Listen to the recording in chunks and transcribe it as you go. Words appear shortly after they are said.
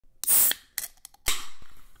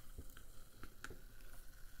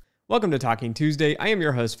Welcome to Talking Tuesday. I am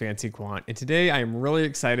your host, Fancy Quant, and today I am really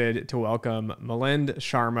excited to welcome Milind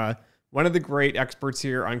Sharma, one of the great experts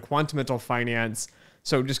here on Quantamental Finance.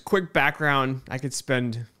 So just quick background, I could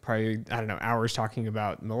spend probably, hours talking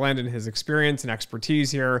about Milind and his experience and expertise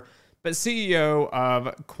here, but CEO of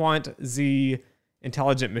QuantZ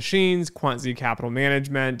Intelligent Machines, QuantZ Capital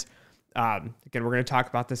Management. Again, we're going to talk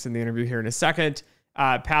about this in the interview here in a second.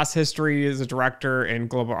 Past history as a director in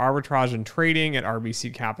global arbitrage and trading at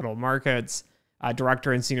RBC Capital Markets,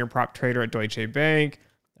 director and senior prop trader at Deutsche Bank,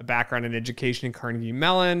 a background in education in Carnegie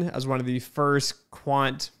Mellon as one of the first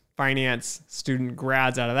quant finance student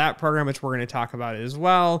grads out of that program, which we're going to talk about as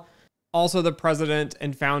well. Also the president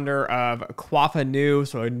and founder of QWAFAxNew,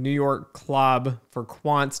 so a New York club for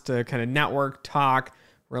quants to kind of network, talk,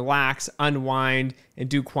 relax, unwind, and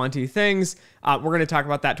do quanty things. We're going to talk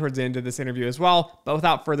about that towards the end of this interview as well. But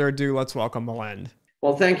without further ado, let's welcome Milind.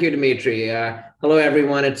 Well, thank you, Dimitri. Hello,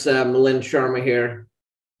 everyone. It's Milind Sharma here,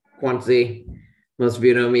 QuantZ. Most of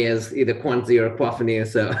you know me as either QuantZ or QWAFAxNew.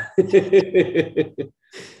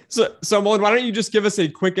 So Milind, why don't you just give us a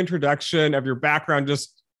quick introduction of your background,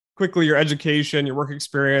 just quickly your education, your work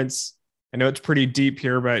experience. I know it's pretty deep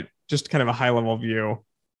here, but just kind of a high-level view.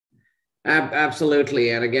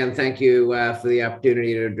 Absolutely. And again, thank you for the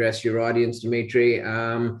opportunity to address your audience, Dimitri.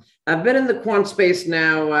 I've been in the quant space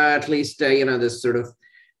now, at least, this sort of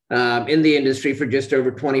in the industry for just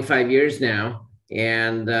over 25 years now.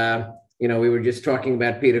 And, we were just talking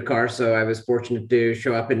about Peter Carr. So I was fortunate to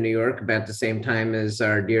show up in New York about the same time as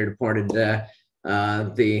our dear departed,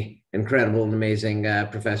 the incredible and amazing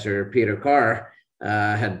Professor Peter Carr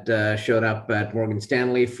had showed up at Morgan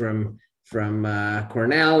Stanley from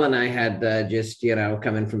Cornell, and I had just,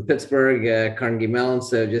 come in from Pittsburgh, Carnegie Mellon.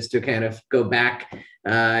 So just to kind of go back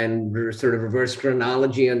and sort of reverse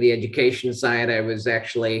chronology on the education side, I was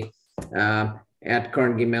actually at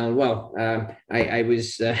Carnegie Mellon. Well, I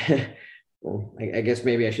was, I guess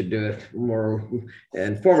maybe I should do it more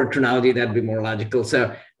in forward chronology. That'd be more logical.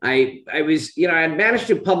 So I was, I had managed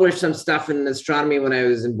to publish some stuff in astronomy when I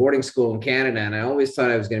was in boarding school in Canada, and I always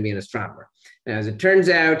thought I was going to be an astronomer. Now, as it turns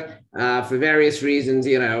out, for various reasons,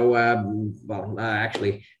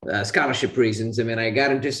 scholarship reasons. I mean, I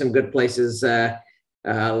got into some good places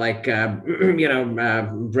like Brown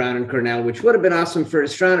and Cornell, which would have been awesome for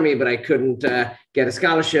astronomy, but I couldn't get a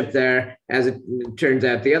scholarship there. As it turns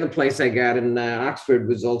out, the other place I got in Oxford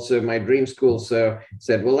was also my dream school. So I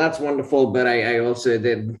said, well, that's wonderful, but I also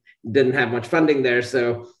didn't have much funding there.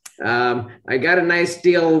 So I got a nice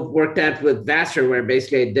deal worked out with Vassar, where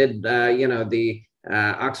basically I did, the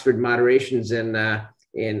Oxford moderations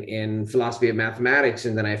in philosophy of mathematics,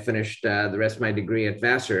 and then I finished the rest of my degree at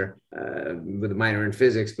Vassar with a minor in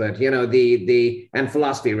physics. But and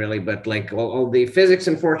philosophy really, but like all the physics,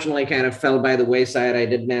 unfortunately, kind of fell by the wayside. I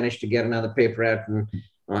did manage to get another paper out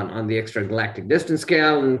on the extragalactic distance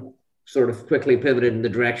scale, and sort of quickly pivoted in the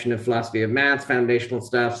direction of philosophy of math, foundational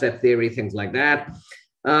stuff, set theory, things like that.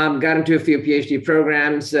 Got into a few PhD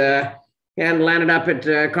programs and landed up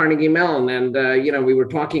at Carnegie Mellon. And, we were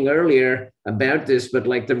talking earlier about this, but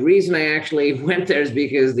like the reason I actually went there is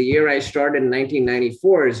because the year I started in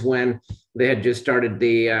 1994 is when they had just started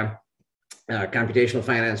the Computational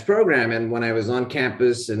Finance program. And when I was on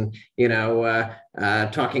campus and,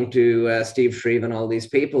 talking to Steve Shreve and all these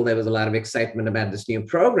people, there was a lot of excitement about this new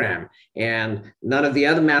program. And none of the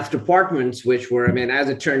other math departments, which were, as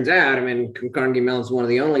it turns out, Carnegie Mellon is one of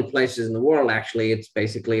the only places in the world, actually. It's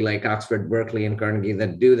basically like Oxford, Berkeley, and Carnegie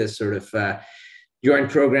that do this sort of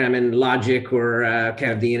joint program in logic, or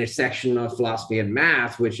kind of the intersection of philosophy and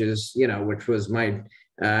math, which was my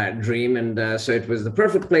dream. And so it was the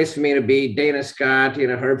perfect place for me to be. Dana Scott,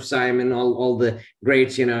 Herb Simon, all the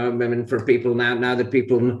greats, for people now that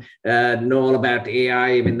people know all about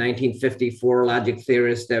AI, even 1954 logic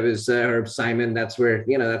theorist, that was Herb Simon. That's where,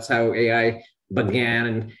 that's how AI began.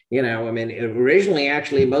 And, originally,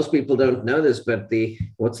 actually, most people don't know this, but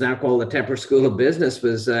what's now called the Tepper School of Business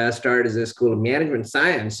was started as a school of management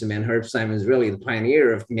science. Herb Simon is really the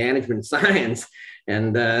pioneer of management science.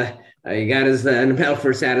 And he got his Nobel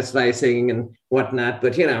for satisficing and whatnot.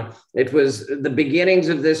 But, it was the beginnings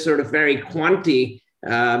of this sort of very quanty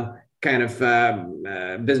kind of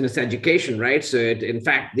business education, right? So, in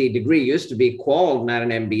fact, the degree used to be called not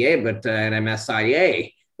an MBA, but an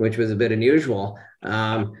MSIA, which was a bit unusual.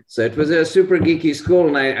 So it was a super geeky school.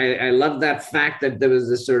 And I love that fact that there was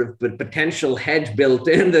this sort of potential hedge built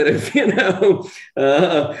in that if,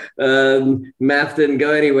 math didn't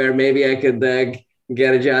go anywhere, maybe I could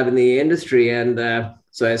get a job in the industry. And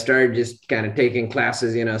so I started just kind of taking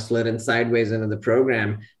classes, slid in sideways into the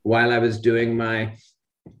program while I was doing my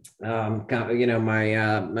my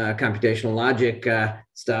computational logic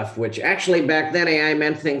stuff, which actually back then AI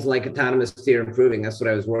meant things like autonomous theorem proving. That's what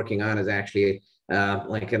I was working on, is actually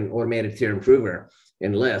like an automated theorem prover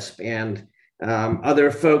in Lisp. And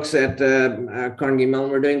other folks at Carnegie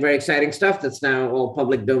Mellon were doing very exciting stuff that's now all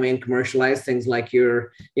public domain commercialized. Things like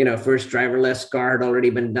your, first driverless car had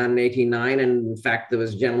already been done in 89. And in fact, there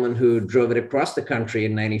was a gentleman who drove it across the country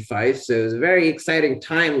in 95. So it was a very exciting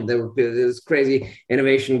time. There was crazy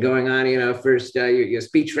innovation going on, first your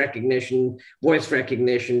speech recognition, voice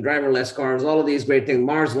recognition, driverless cars, all of these great things,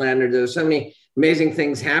 Mars lander. There were so many amazing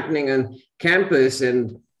things happening on campus.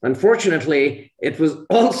 And unfortunately, it was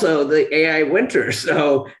also the AI winter.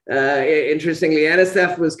 So interestingly,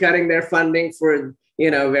 NSF was cutting their funding for,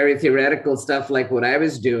 very theoretical stuff like what I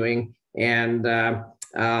was doing. And, as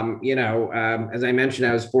I mentioned,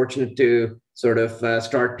 I was fortunate to sort of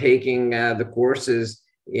start taking the courses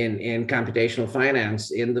in computational finance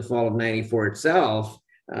in the fall of 94 itself,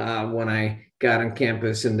 when I got on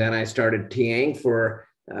campus. And then I started TAing for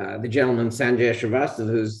the gentleman, Sanjay Srivastava,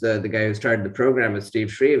 who's the guy who started the program with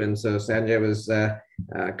Steve Shreve. And so Sanjay was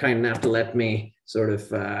kind enough to let me sort of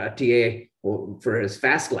TA for his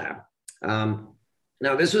FAST lab.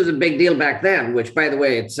 Now, this was a big deal back then, which, by the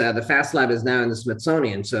way, it's the FAST lab is now in the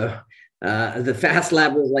Smithsonian. So the FAST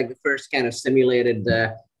lab was like the first kind of simulated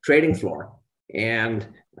trading floor. And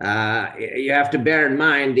you have to bear in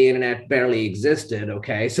mind the internet barely existed.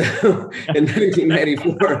 Okay, so in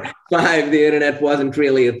 1994, 5, the internet wasn't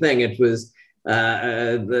really a thing. It was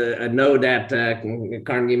a node at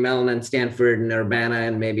Carnegie Mellon and Stanford and Urbana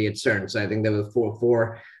and maybe at CERN. So I think there was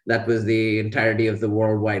four. That was the entirety of the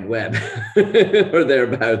World Wide Web or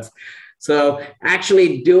thereabouts. So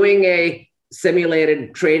actually doing a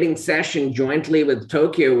simulated trading session jointly with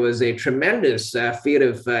Tokyo was a tremendous feat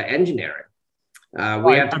of engineering.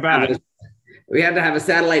 We had to have a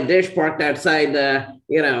satellite dish parked outside,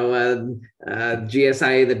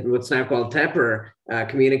 GSI, that what's now called Tepper,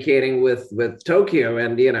 communicating with Tokyo.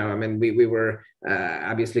 And, we were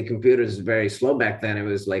obviously computers very slow back then. It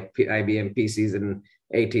was like IBM PCs and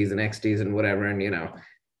ATs and XTs and whatever.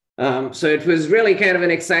 And, so it was really kind of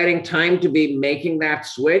an exciting time to be making that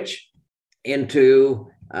switch into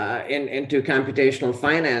computational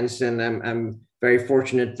finance. And I'm very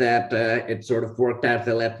fortunate that it sort of worked out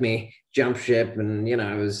to let me jump ship. And,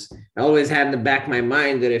 I always had in the back of my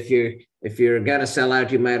mind that if you're going to sell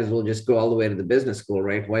out, you might as well just go all the way to the business school,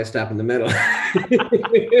 right? Why stop in the middle?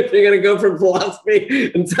 If you're going to go from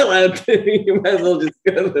philosophy and sell out, you might as well just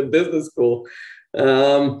go to the business school.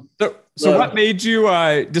 So what made you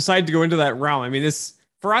decide to go into that realm? I mean, this,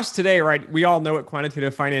 for us today, right? We all know what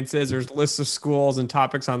quantitative finance is. There's lists of schools and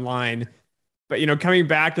topics online. But, coming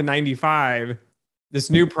back to 95, this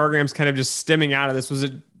new program's kind of just stemming out of this. Was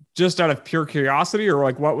it just out of pure curiosity, or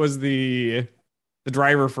like what was the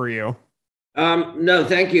driver for you? No,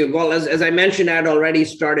 thank you. Well, as I mentioned, I'd already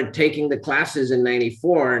started taking the classes in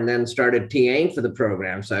 94 and then started TAing for the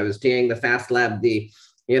program. So I was TAing the FAST lab,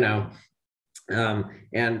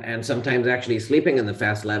 and sometimes actually sleeping in the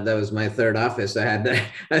FAST lab. That was my third office. I had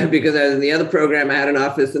to, because I was in the other program, I had an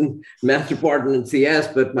office in Math Department and CS,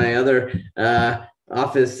 but my other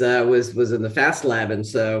office was in the FAST lab. And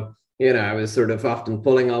so, I was sort of often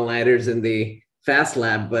pulling all-nighters in the FAST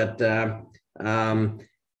lab. But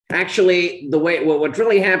actually, what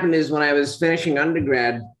really happened is when I was finishing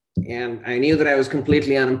undergrad, and I knew that I was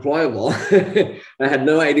completely unemployable. I had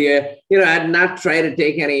no idea, I had not tried to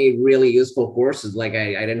take any really useful courses. Like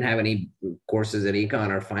I didn't have any courses in econ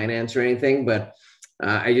or finance or anything, but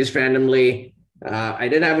I just randomly, I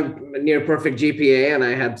did have a near perfect GPA, and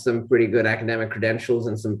I had some pretty good academic credentials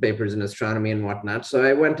and some papers in astronomy and whatnot. So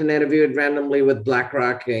I went and interviewed randomly with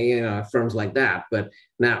BlackRock, firms like that. But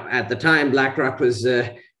now at the time, BlackRock was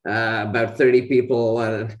about 30 people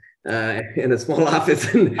in a small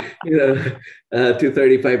office in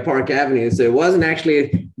 235 Park Avenue. So it wasn't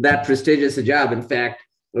actually that prestigious a job. In fact,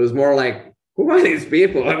 it was more like, who are these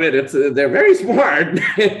people? I mean, they're very smart.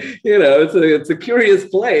 It's a curious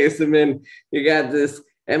place. I mean, you got this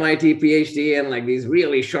MIT PhD and like these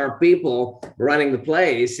really sharp people running the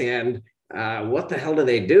place. And what the hell do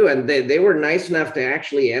they do? And they were nice enough to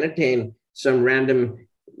actually entertain some random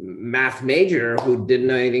math major who didn't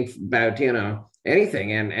know anything about,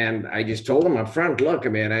 anything. And I just told them up front, look, I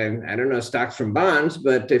mean, I don't know stocks from bonds,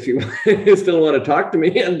 but if you still want to talk to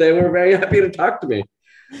me, and they were very happy to talk to me.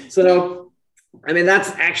 So, I mean, that's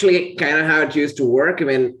actually kind of how it used to work. I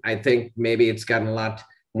mean, I think maybe it's gotten a lot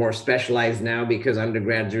more specialized now because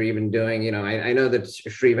undergrads are even doing, I know that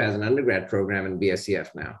Shreve has an undergrad program in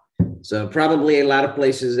BSCF now. So probably a lot of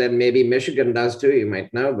places, and maybe Michigan does too, you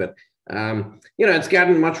might know, but it's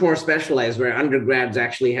gotten much more specialized where undergrads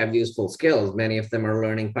actually have useful skills. Many of them are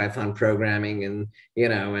learning Python programming and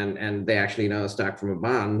they actually know a stock from a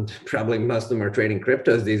bond. Probably most of them are trading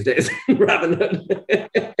cryptos these days. Robinhood.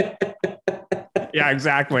 Yeah,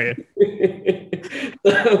 exactly.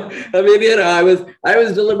 So, I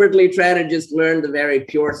was deliberately trying to just learn the very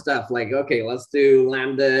pure stuff. Like, okay, let's do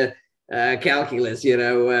lambda calculus.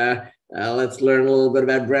 Let's learn a little bit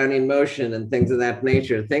about Brownian motion and things of that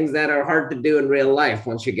nature. Things that are hard to do in real life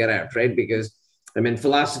once you get out, right? Because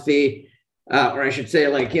philosophy, or I should say,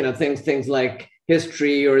 like things like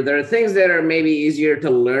history, or there are things that are maybe easier to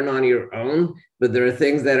learn on your own, but there are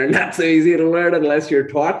things that are not so easy to learn unless you're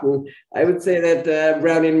taught. And I would say that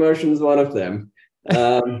Brownian motion is one of them.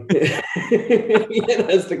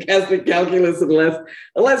 Stochastic calculus,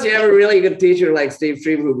 unless you have a really good teacher like Steve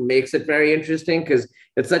Shreve who makes it very interesting, because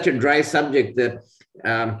it's such a dry subject that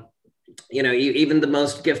even the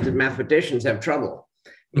most gifted mathematicians have trouble.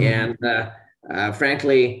 And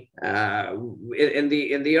frankly, in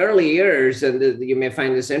the early years, and you may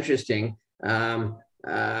find this interesting. When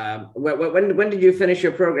did you finish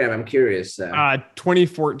your program? I'm curious.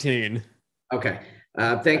 2014. Okay,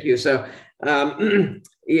 thank you. So, in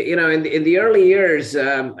the early years,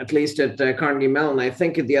 at least at Carnegie Mellon, I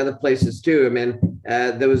think at the other places too.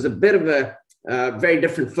 There was a bit of a very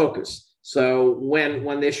different focus. So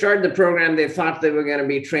when they started the program, they thought they were going to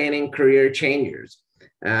be training career changers.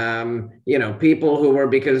 People who were,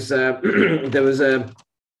 because there was a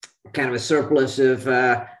kind of a surplus of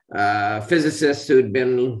physicists who'd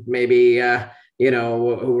been maybe,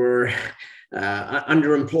 who were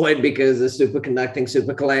underemployed because the superconducting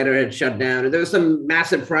super collider had shut down. There were some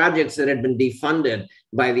massive projects that had been defunded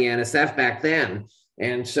by the NSF back then.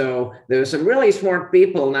 And so there were some really smart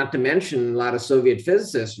people, not to mention a lot of Soviet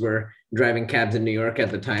physicists were driving cabs in New York at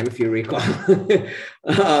the time, if you recall. There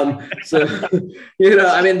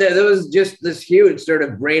was just this huge sort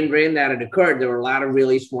of brain drain that had occurred. There were a lot of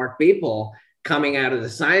really smart people coming out of the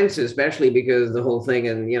sciences, especially because the whole thing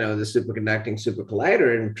and, the superconducting super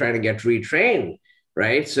collider and trying to get retrained,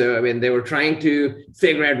 right? So, they were trying to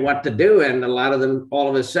figure out what to do. And a lot of them, all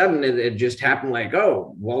of a sudden, it just happened like,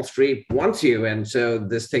 oh, Wall Street wants you. And so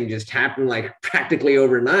this thing just happened like practically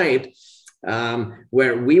overnight,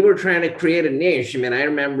 where we were trying to create a niche. I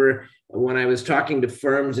remember when I was talking to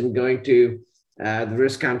firms and going to the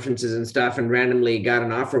risk conferences and stuff, and randomly got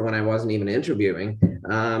an offer when I wasn't even interviewing.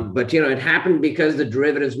 But it happened because the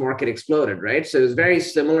derivatives market exploded, right? So it was very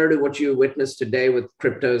similar to what you witnessed today with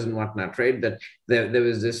cryptos and whatnot, right? That there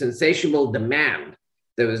was this insatiable demand.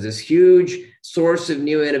 There was this huge source of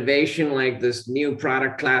new innovation, like this new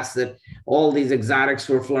product class that all these exotics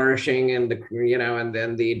were flourishing, and and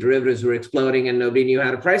then the derivatives were exploding, and nobody knew how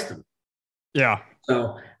to price them. Yeah.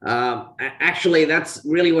 So actually, that's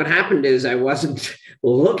really what happened. Is I wasn't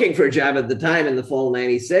looking for a job at the time in the fall of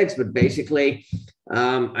 '96, but basically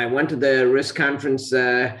I went to the risk conference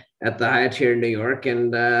at the Hyatt here in New York,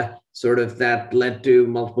 and sort of that led to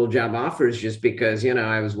multiple job offers, just because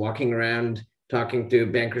I was walking around talking to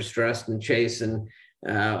Bankers Trust and Chase and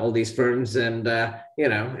all these firms, and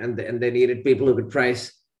and they needed people who could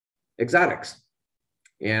price exotics,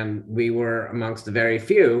 and we were amongst the very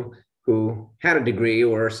few who had a degree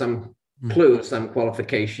or some clue, some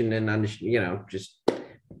qualification, and just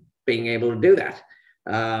being able to do that.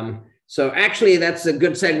 So actually, that's a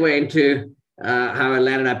good segue into how I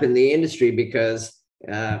landed up in the industry, because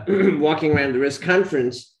walking around the risk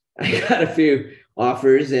conference, I got a few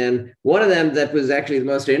offers, and one of them that was actually the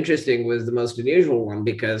most interesting was the most unusual one,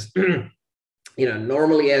 because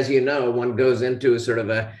normally, as one goes into a sort of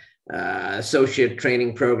a associate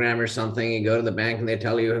training program or something. You go to the bank and they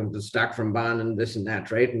tell you the stock from bond and this and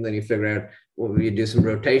that, right? And then you figure out, well, you do some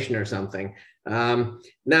rotation or something. Now,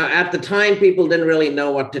 at the time, people didn't really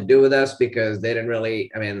know what to do with us, because they didn't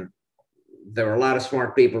really, there were a lot of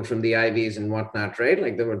smart people from the Ivies and whatnot, right?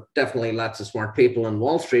 Like there were definitely lots of smart people on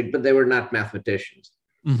Wall Street, but they were not mathematicians.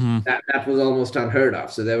 That was almost unheard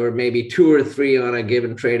of. So there were maybe 2 or 3 on a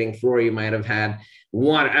given trading floor. You might have had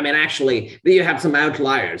one. Actually, you have some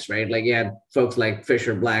outliers, right? Like you had folks like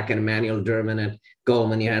Fisher Black and Emmanuel Derman at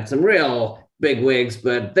Goldman. You had some real big wigs,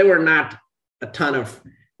 but there were not a ton of,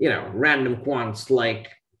 random quants like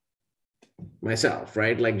myself,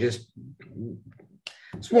 right? Like just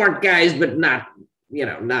smart guys, but not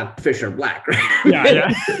Fisher Black, right?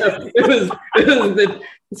 Yeah. it was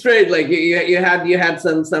a It's right. Like you had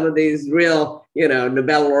some of these real,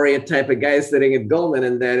 Nobel laureate type of guys sitting at Goldman,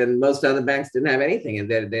 and most other banks didn't have anything, and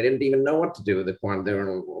they didn't even know what to do with the quant. They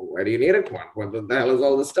were, why do you need a quant? What the hell is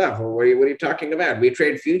all this stuff? Or what are you talking about? We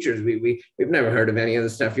trade futures. We've never heard of any of the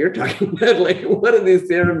stuff you're talking about. Like, what are these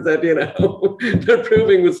theorems that they're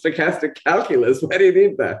proving with stochastic calculus? Why do you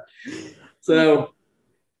need that? So,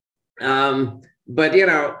 but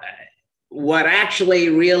what actually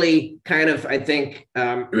really kind of, I think,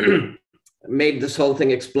 made this whole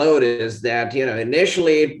thing explode is that,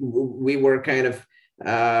 initially we were kind of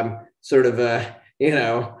sort of a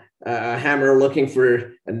hammer looking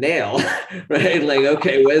for a nail, right? Like,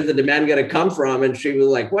 okay, where's the demand going to come from? And she was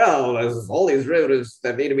like, well, there's all these derivatives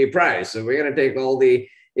that need to be priced. So we're going to take all the,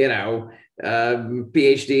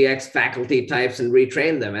 PhD ex-faculty types and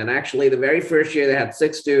retrain them. And actually, the very first year they had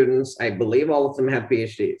 6 students. I believe all of them had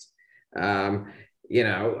PhDs.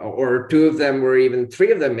 Or 2 of them were, even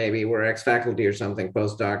 3 of them maybe were ex-faculty or something,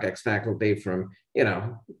 postdoc ex-faculty from,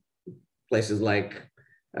 places like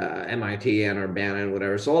MIT and Urbana and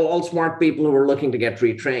whatever. So all smart people who were looking to get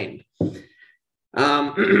retrained.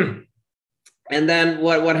 And then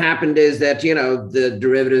what happened is that, the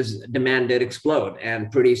derivatives demand did explode.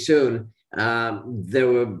 And pretty soon there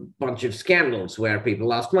were a bunch of scandals where people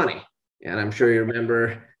lost money. And I'm sure you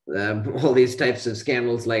remember all these types of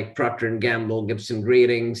scandals like Procter & Gamble, Gibson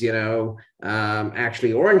Greetings,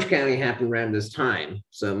 actually Orange County happened around this time.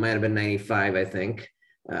 So it might have been 95, I think.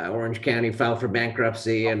 Orange County filed for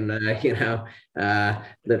bankruptcy, and, the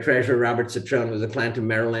treasurer, Robert Citron, was a client of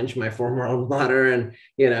Merrill Lynch, my former alma mater, and,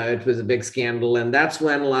 it was a big scandal. And that's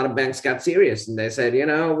when a lot of banks got serious, and they said,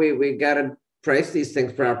 we got to price these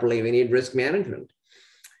things properly. We need risk management.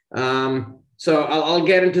 So I'll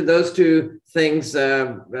get into those 2 things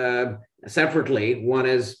separately. One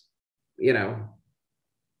is, the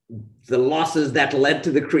losses that led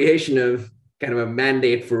to the creation of kind of a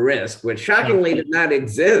mandate for risk, which shockingly did not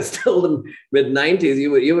exist till the mid-90s.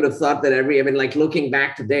 You would have thought that like looking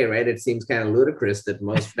back today, right? It seems kind of ludicrous that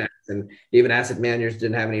most banks and even asset managers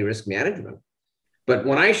didn't have any risk management. But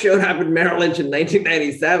when I showed up at Merrill Lynch in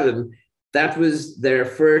 1997, that was their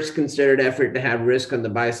first considered effort to have risk on the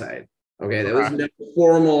buy side. Okay, there was no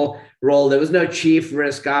formal role. There was no chief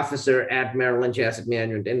risk officer at Merrill Lynch Asset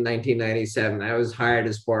Management in 1997. I was hired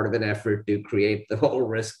as part of an effort to create the whole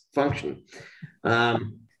risk function.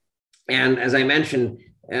 And as I mentioned,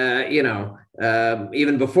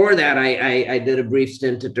 even before that, I did a brief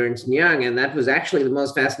stint at Ernst & Young, and that was actually the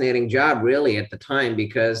most fascinating job really at the time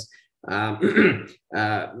because, with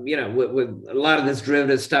a lot of this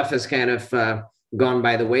derivative stuff has kind of gone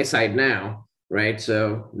by the wayside now. Right.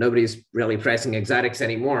 So nobody's really pricing exotics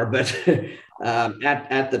anymore. But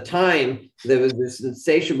at the time, there was this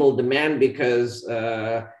insatiable demand because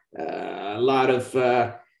a lot of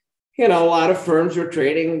firms were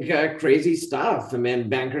trading crazy stuff. I mean,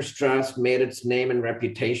 Bankers Trust made its name and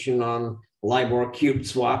reputation on LIBOR cubed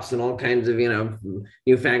swaps and all kinds of,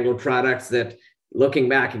 newfangled products that, looking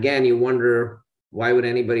back again, you wonder, why would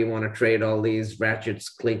anybody want to trade all these ratchets,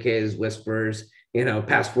 cliques, whispers,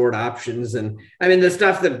 passport options? And I mean, the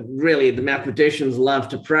stuff that really the mathematicians love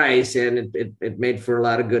to price, and it made for a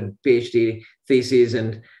lot of good PhD theses,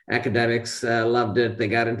 and academics loved it. They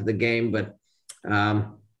got into the game, but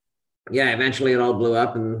eventually it all blew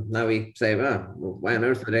up, and now we say, well, why on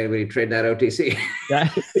earth would anybody trade that OTC? Yeah.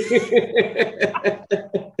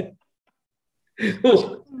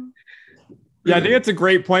 Yeah, I think it's a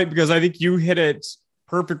great point because I think you hit it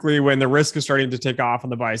perfectly when the risk is starting to take off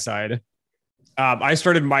on the buy side. I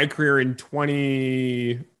started my career in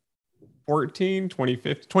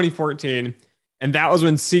 2014, and that was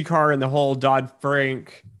when CCAR and the whole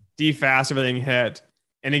Dodd-Frank, DFAST, everything hit.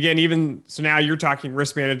 And again, even so now you're talking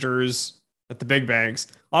risk managers at the big banks.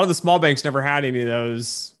 A lot of the small banks never had any of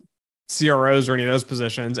those CROs or any of those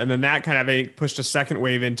positions. And then that kind of pushed a second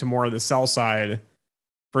wave into more of the sell side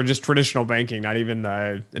for just traditional banking, not even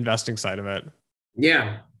the investing side of it.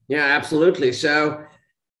 Yeah, absolutely. So,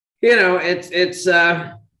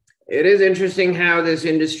 it is interesting how this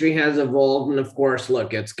industry has evolved. And of course,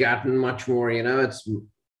 look, it's gotten much more, it's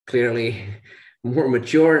clearly more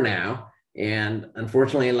mature now. And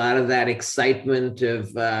unfortunately, a lot of that excitement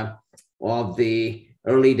of the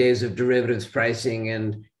early days of derivatives pricing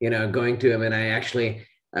and, going to them. And I actually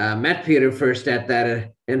met Peter first at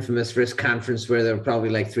that infamous risk conference where there were probably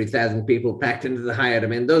like 3,000 people packed into the Hyatt. I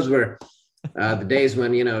mean, those were the days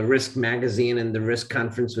when, Risk Magazine and the Risk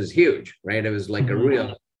Conference was huge, right? It was like a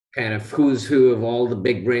real kind of who's who of all the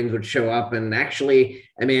big brains would show up. And actually,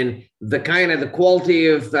 I mean, the quality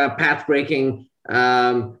of path-breaking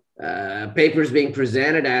papers being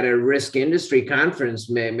presented at a risk industry conference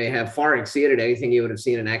may have far exceeded anything you would have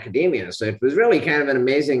seen in academia. So it was really kind of an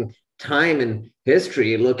amazing time in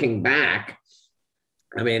history looking back.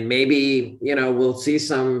 I mean, maybe, we'll see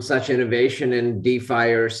some such innovation in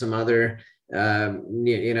DeFi or some other, some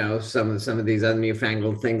of these other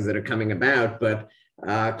newfangled things that are coming about. But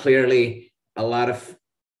clearly, a lot of,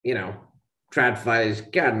 TradFi has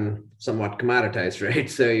gotten somewhat commoditized, right?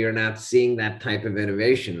 So you're not seeing that type of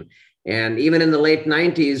innovation. And even in the late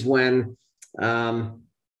 90s, when,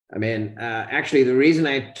 actually, the reason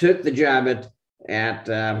I took the job at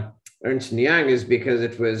Ernst & Young is because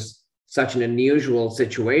it was such an unusual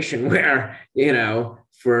situation where,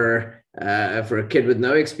 for a kid with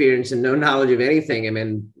no experience and no knowledge of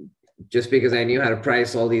anything, just because I knew how to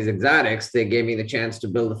price all these exotics, they gave me the chance to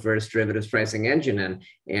build the first derivatives pricing engine and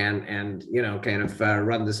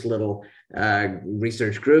run this little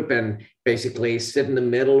research group and basically sit in the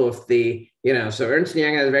middle of the, so Ernst &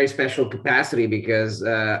 Young has a very special capacity because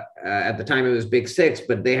at the time it was Big Six,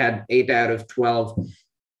 but they had 8 out of 12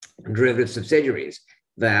 derivative subsidiaries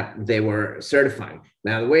that they were certifying.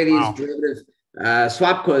 Now, the way these derivative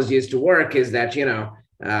swapcos used to work is that,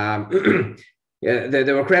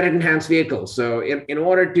 they were credit enhanced vehicles. So in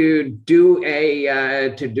order to do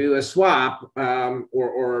a swap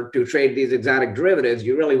or to trade these exotic derivatives,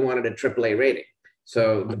 you really wanted a AAA rating.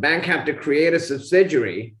 So the bank had to create a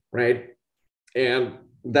subsidiary, right? And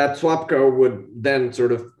that swapco would then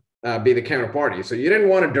sort of be the counterparty. So you didn't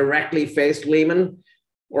want to directly face Lehman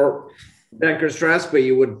or Bankers Trust, but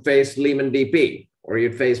you would face Lehman DP, or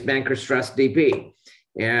you'd face Bankers Trust DP.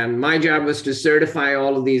 And my job was to certify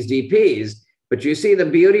all of these DPs. But you see, the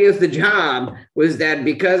beauty of the job was that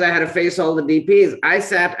because I had to face all the DPs, I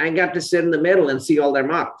got to sit in the middle and see all their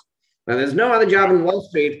models. Now, there's no other job in Wall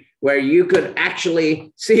Street where you could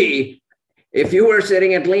actually see, if you were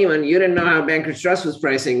sitting at Lehman, you didn't know how Bankers Trust was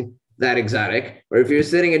pricing that exotic, or if you're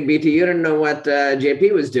sitting at BT, you didn't know what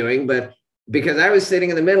JP was doing, but because I was sitting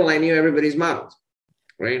in the middle, I knew everybody's models,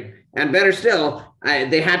 right? And better still,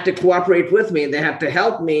 they had to cooperate with me. They had to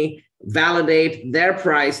help me validate their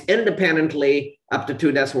price independently up to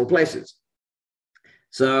 2 decimal places.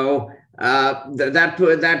 So that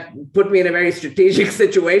put me in a very strategic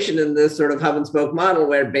situation in this sort of hub and spoke model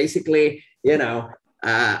where basically,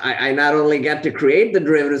 I not only get to create the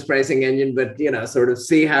derivatives pricing engine, but, sort of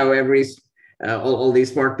see how all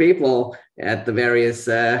these smart people at the various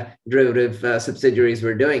derivative subsidiaries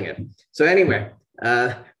were doing it. So anyway,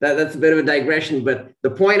 that's a bit of a digression, but the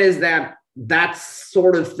point is that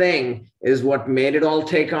sort of thing is what made it all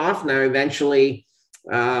take off. Now, eventually,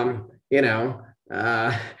 during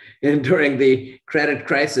the credit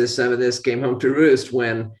crisis, some of this came home to roost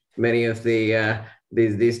when many of the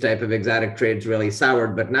these type of exotic trades really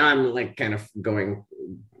soured. But now I'm like kind of going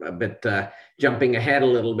a bit, jumping ahead a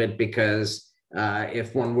little bit, because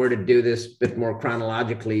if one were to do this a bit more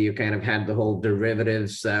chronologically, you kind of had the whole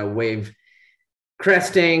derivatives wave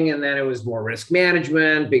cresting, and then it was more risk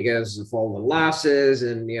management because of all the losses.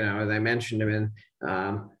 And, as I mentioned,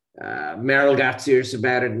 Merrill got serious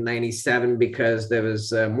about it in 97 because there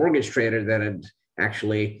was a mortgage trader that had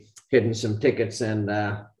actually hidden some tickets, and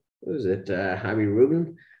what was it, Javi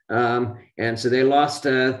Rubin? And so they lost,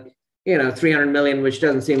 300 million, which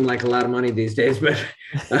doesn't seem like a lot of money these days, but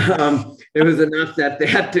it was enough that they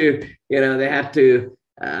had to,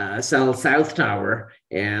 sell South Tower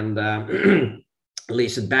and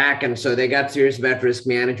lease it back. And so they got serious about risk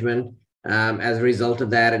management as a result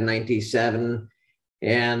of that in 97.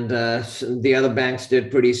 And the other banks did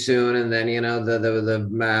pretty soon. And then,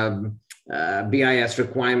 the BIS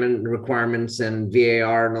requirements and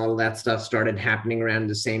VAR and all of that stuff started happening around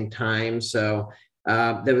the same time. So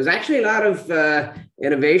there was actually a lot of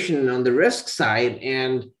innovation on the risk side.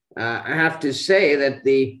 And I have to say that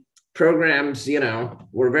the programs,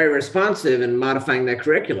 were very responsive in modifying their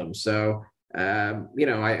curriculum. So,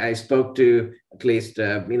 I spoke to at least,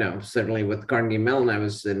 certainly with Carnegie Mellon, I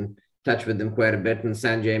was in touch with them quite a bit, and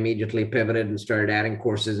Sanjay immediately pivoted and started adding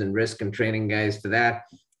courses in risk and training guys to that.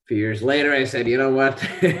 A few years later, I said, you know what,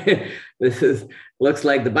 looks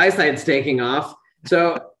like the buy side's taking off.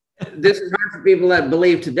 So this is hard for people that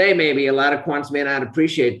believe today. Maybe a lot of quants may not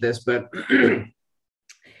appreciate this, but in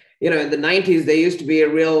the 90s, there used to be a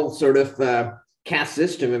real sort of caste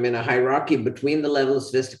system. A hierarchy between the level of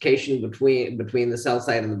sophistication between the sell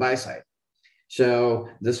side and the buy side. So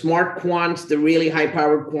the smart quants, the really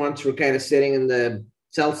high-powered quants, were kind of sitting in the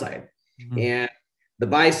sell side. Mm-hmm. And the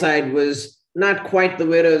buy side was not quite the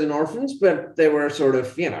widows and orphans, but they were sort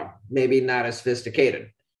of, maybe not as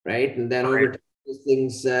sophisticated, right? And then over time, these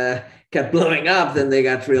things kept blowing up, then they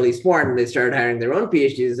got really smart and they started hiring their own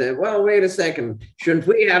PhDs and said, well, wait a second, shouldn't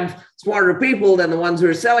we have smarter people than the ones who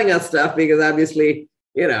are selling us stuff? Because obviously,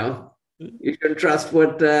 you shouldn't trust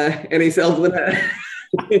what any salesman.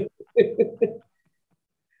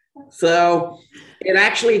 So it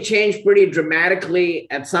actually changed pretty dramatically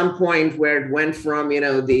at some point, where it went from,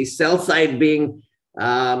 the sell side being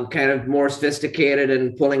kind of more sophisticated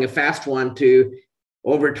and pulling a fast one, to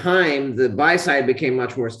over time, the buy side became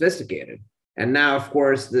much more sophisticated. And now, of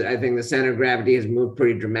course, I think the center of gravity has moved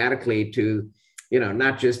pretty dramatically to,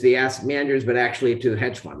 not just the asset managers, but actually to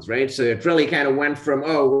hedge funds, right? So it really kind of went from,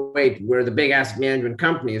 oh, wait, we're the big asset management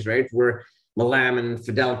companies, right? We're Milan and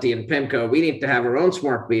Fidelity and PIMCO. We need to have our own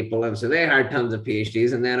smart people. And so they hired tons of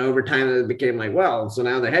PhDs. And then over time, it became like, well, so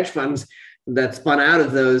now the hedge funds that spun out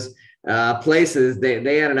of those places,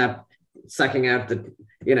 they ended up sucking out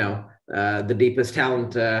the deepest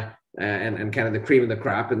talent and kind of the cream of the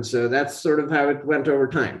crop. And so that's sort of how it went over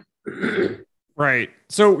time. Right.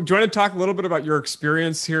 So do you want to talk a little bit about your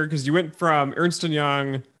experience here? Because you went from Ernst &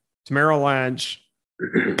 Young to Merrill Lynch,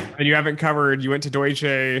 and you went to Deutsche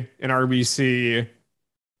and RBC,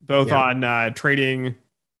 both on trading,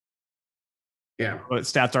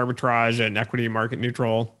 stats arbitrage and equity market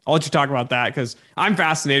neutral. I'll let you talk about that, because I'm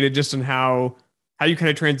fascinated just in how you kind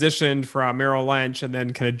of transitioned from Merrill Lynch and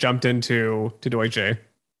then kind of jumped to Deutsche.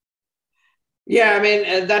 Yeah, I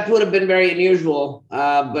mean, that would have been very unusual.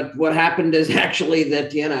 But what happened is actually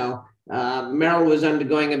that, Merrill was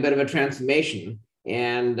undergoing a bit of a transformation.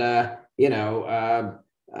 And,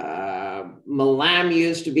 Milan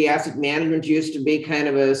used to be, asset management used to be kind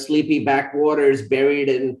of a sleepy backwaters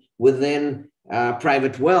buried within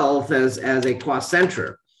private wealth as a cost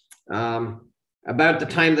center. About the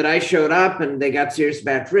time that I showed up and they got serious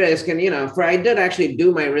about risk, and, I did actually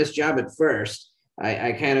do my risk job at first.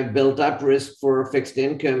 I kind of built up risk for fixed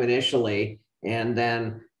income initially, and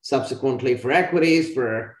then subsequently for equities,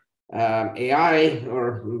 for AI,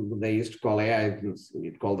 or they used to call AI,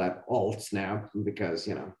 you'd call that alts now, because,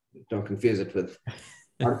 don't confuse it with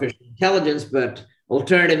artificial intelligence, but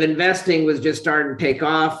alternative investing was just starting to take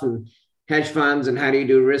off, and hedge funds, and how do you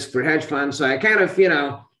do risk for hedge funds? So I kind of,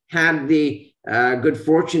 had the good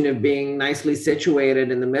fortune of being nicely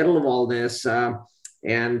situated in the middle of all this.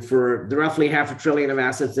 And for the roughly $500 billion of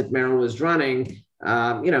assets that Merrill was running,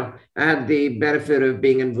 I had the benefit of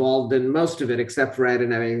being involved in most of it, except for I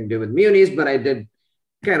didn't have anything to do with munis, but I did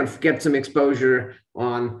kind of get some exposure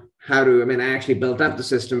on how to, I actually built up the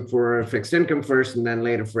system for fixed income first, and then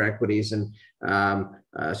later for equities, and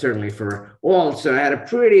certainly for alts. So I had a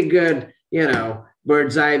pretty good,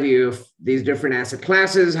 bird's eye view of these different asset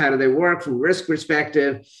classes. How do they work from a risk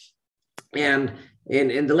perspective? And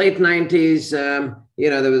in the late 90s,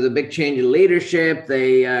 there was a big change in leadership.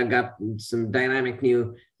 They got some dynamic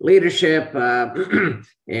new leadership,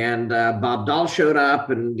 and Bob Dahl showed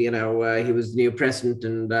up, and he was the new president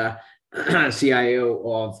and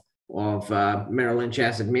CIO of Merrill Lynch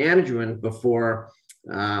Asset Management before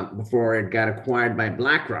it got acquired by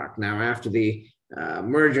BlackRock. Now, after the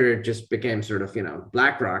merger, it just became sort of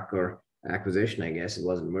BlackRock, or acquisition, I guess it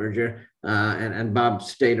wasn't merger, and Bob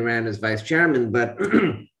stayed around as vice chairman. But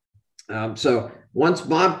so once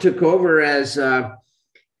Bob took over as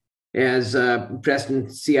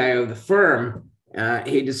president CIO of the firm,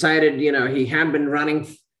 he decided, he had been running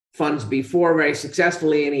funds before very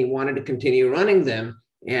successfully, and he wanted to continue running them.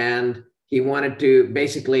 And he wanted to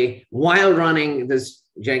basically, while running this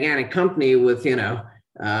gigantic company with,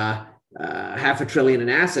 $500 billion in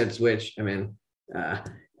assets, which,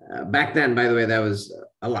 back then, by the way, that was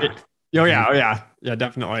a lot. Yeah,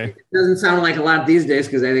 definitely. It doesn't sound like a lot these days,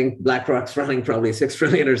 because I think BlackRock's running probably $6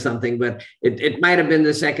 trillion or something, but it might have been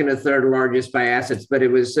the second or third largest by assets, but it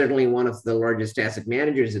was certainly one of the largest asset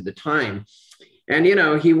managers at the time. And,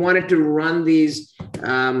 he wanted to run these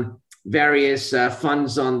various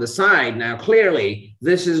funds on the side. Now, clearly,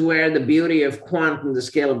 this is where the beauty of quant and the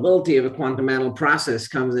scalability of a quantamental process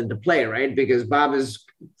comes into play, right? Because Bob is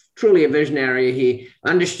truly a visionary. He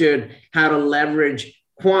understood how to leverage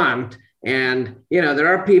quant. And, there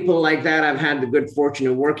are people like that I've had the good fortune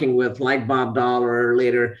of working with, like Bob Dahl, or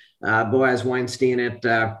later Boaz Weinstein at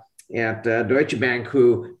Deutsche Bank,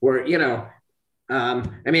 who were, there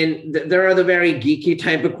are the very geeky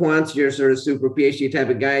type of quants, your sort of super PhD type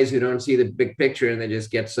of guys who don't see the big picture, and they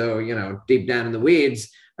just get so, deep down in the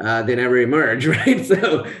weeds, they never emerge, right?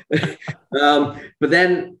 So, but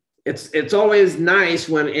then it's always nice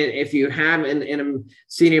if you have in a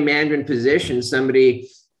senior management position somebody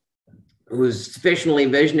who's sufficiently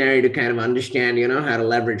visionary to kind of understand, how to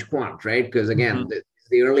leverage quant, right? Because again,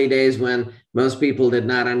 the early days when most people did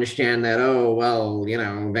not understand that, oh, well,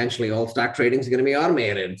 eventually all stock trading is going to be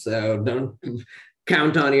automated. So don't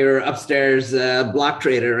count on your upstairs block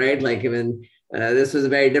trader, right? Like, this was a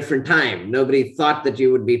very different time. Nobody thought that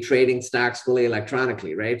you would be trading stocks fully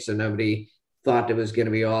electronically, right? So nobody thought it was going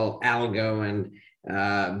to be all algo, and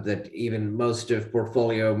that even most of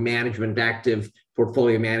active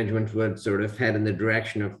portfolio management would sort of head in the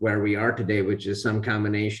direction of where we are today, which is some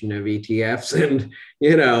combination of ETFs and,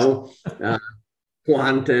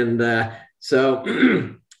 quant. And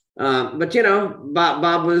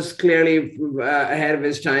Bob was clearly ahead of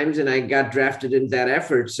his times, and I got drafted into that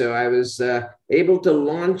effort. So I was able to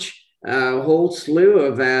launch a whole slew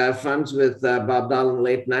of funds with Bob Dahl in the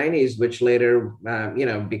late 90s, which later,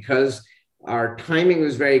 because our timing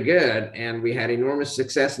was very good and we had enormous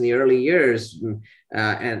success in the early years.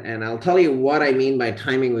 And I'll tell you what I mean by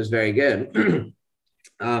timing was very good.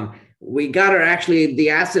 We got the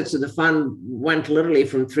assets of the fund went literally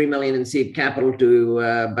from 3 million in seed capital to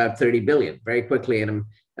about 30 billion very quickly in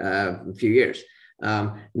a few years.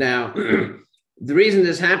 Now, the reason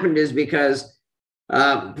this happened is because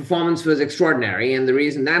performance was extraordinary. And the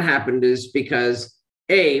reason that happened is because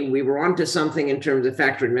we were onto something in terms of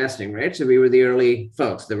factor investing, right? So we were the early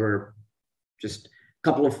folks. There were just a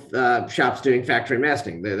couple of shops doing factor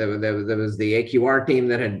investing. There was the AQR team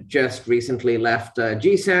that had just recently left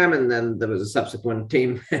GSAM, and then there was a subsequent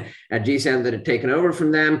team at GSAM that had taken over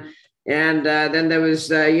from them. And then there was,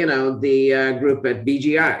 the group at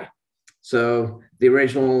BGI. So the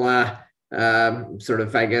original sort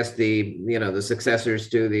of, I guess, the successors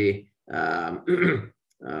to the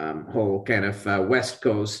whole kind of West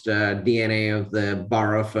Coast DNA of the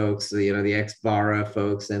Barra folks, the ex-Barra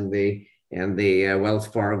folks, and the Wells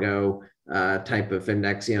Fargo type of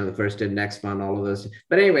index, the first index fund, all of those.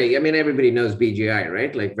 But anyway, everybody knows BGI,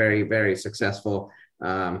 right? Like very, very successful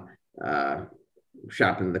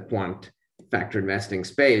shop in the quant factor investing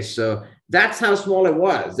space. So that's how small it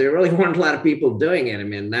was. There really weren't a lot of people doing it.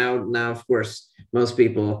 Now of course, most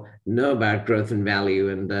people know about growth and value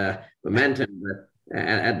and momentum, but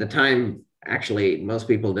at the time, actually, most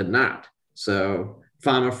people did not. So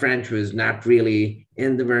Farmer French was not really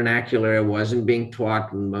in the vernacular. It wasn't being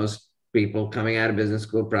taught, and most people coming out of business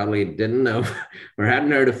school probably didn't know or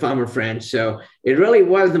hadn't heard of Farmer French. So it really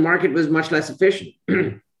was, the market was much less efficient.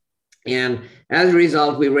 And as a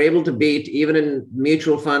result, we were able to beat, even in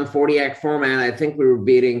mutual fund 40 Act format, I think we were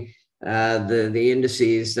beating the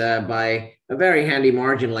indices by a very handy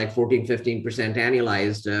margin, like 14-15%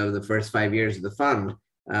 annualized the first 5 years of the fund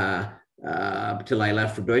till I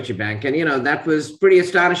left for Deutsche Bank. And, that was pretty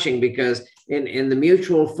astonishing because in the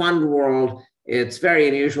mutual fund world, it's very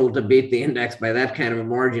unusual to beat the index by that kind of a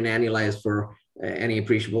margin annualized for any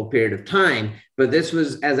appreciable period of time. But this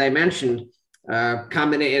was, as I mentioned,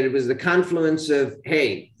 it was the confluence of,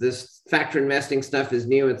 hey, this factor investing stuff is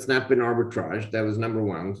new. It's not been arbitraged. That was number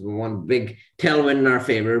one. So one big tailwind in our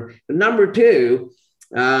favor. But number two,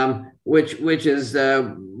 which is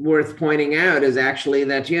worth pointing out, is actually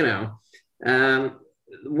that,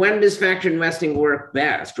 when does factor investing work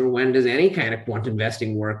best, or when does any kind of quant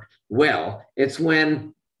investing work well? It's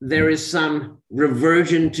when there is some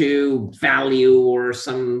reversion to value or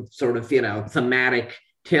some sort of, thematic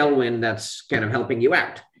tailwind that's kind of helping you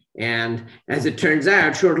out. And as it turns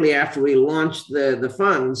out, shortly after we launched the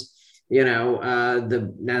funds,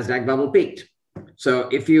 the NASDAQ bubble peaked. So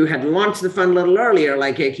if you had launched the fund a little earlier,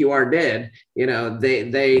 like AQR did,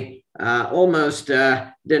 they almost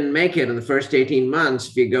didn't make it in the first 18 months.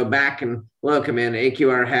 If you go back and look,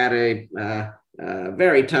 AQR had a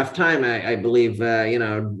very tough time, I believe,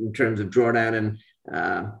 in terms of drawdown,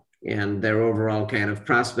 and their overall kind of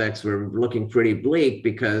prospects were looking pretty bleak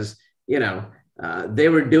because, they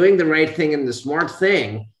were doing the right thing and the smart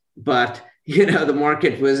thing, but, the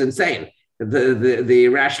market was insane. The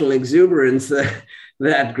irrational exuberance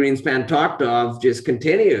that Greenspan talked of just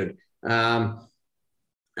continued up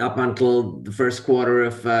until the first quarter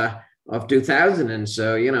of 2000. And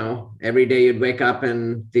so, every day you'd wake up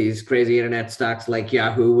and these crazy internet stocks like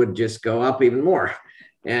Yahoo would just go up even more.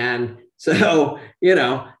 And so,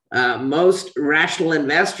 most rational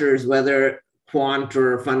investors, whether quant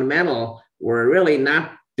or fundamental, were really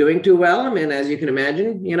not doing too well. As you can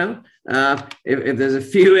imagine, if there's a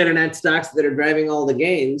few internet stocks that are driving all the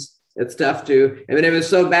gains, it's tough to, it was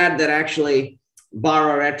so bad that actually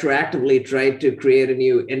Barra retroactively tried to create a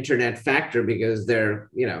new internet factor because their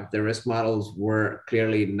risk models were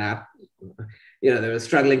clearly not, they were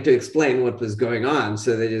struggling to explain what was going on.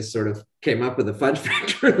 So they just sort of came up with a fudge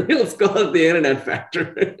factor. Let's call it the internet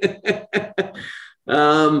factor.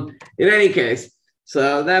 In any case,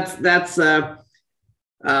 so that's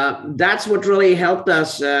That's what really helped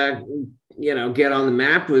us, get on the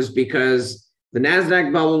map, was because the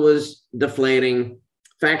NASDAQ bubble was deflating,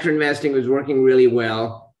 factor investing was working really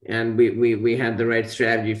well, and we had the right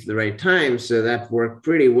strategy for the right time. So that worked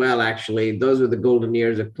pretty well, actually. Those were the golden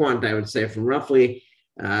years of quant, I would say, from roughly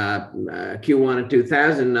Q1 of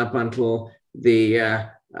 2000 up until the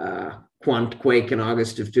quant quake in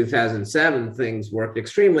August of 2007. Things worked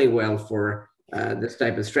extremely well for this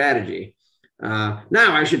type of strategy. Now,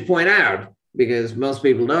 I should point out, because most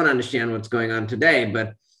people don't understand what's going on today,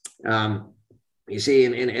 but you see,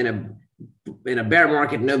 in a bear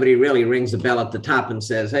market, nobody really rings the bell at the top and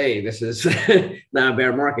says, "Hey, this is now a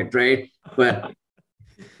bear market," right? But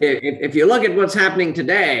if you look at what's happening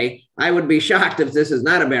today, I would be shocked if this is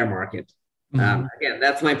not a bear market. Again,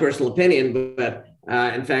 that's my personal opinion, but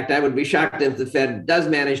in fact, I would be shocked if the Fed does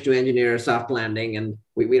manage to engineer a soft landing and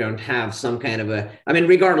we don't have some kind of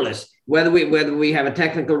regardless, whether we have a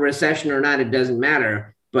technical recession or not, it doesn't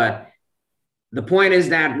matter. But the point is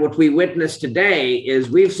that what we witnessed today is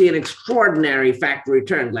we've seen extraordinary factor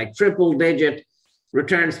returns, like triple digit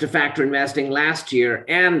returns to factor investing last year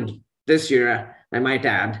and this year, I might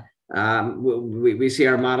add. We see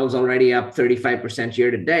our models already up 35%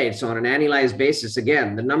 year to date. So on an annualized basis,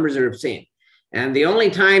 again, the numbers are obscene. And the only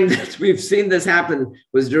time that we've seen this happen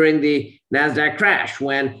was during the NASDAQ crash,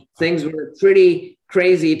 when things were pretty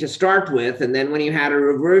crazy to start with. And then when you had a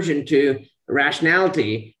reversion to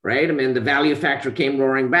rationality, right? The value factor came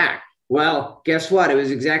roaring back. Well, guess what? It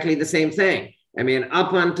was exactly the same thing.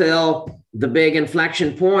 Up until the big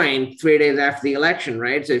inflection point 3 days after the election,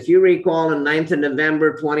 right? So if you recall, on 9th of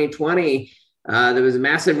November 2020, there was a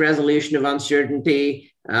massive resolution of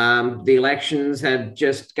uncertainty. The elections had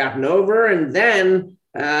just gotten over, and then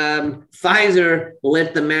Pfizer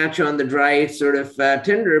lit the match on the dry sort of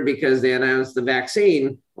tinder, because they announced the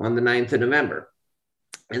vaccine on the 9th of November.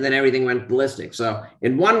 And then everything went ballistic. So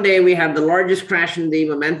in one day, we had the largest crash in the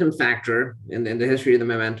momentum factor in the history of the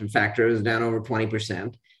momentum factor. It was down over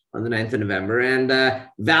 20% on the 9th of November. And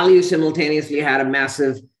value simultaneously had a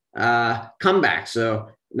massive comeback. So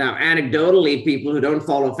now, anecdotally, people who don't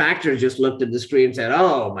follow factors just looked at the screen and said,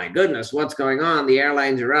 "Oh my goodness, what's going on? The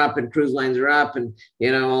airlines are up and cruise lines are up, and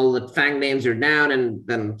all the FANG names are down." And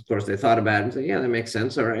then, of course, they thought about it and said, "Yeah, that makes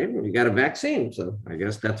sense. All right, well, you got a vaccine, so I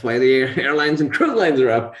guess that's why the airlines and cruise lines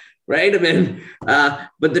are up, right?"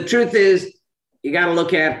 But the truth is, you got to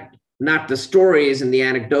look at not the stories and the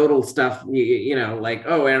anecdotal stuff, like,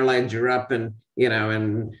 "Oh, airlines are up and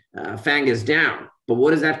FANG is down." But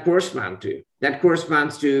what does that correspond to? That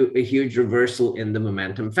corresponds to a huge reversal in the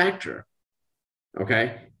momentum factor.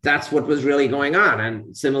 Okay, that's what was really going on.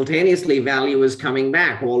 And simultaneously, value was coming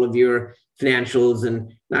back. All of your financials,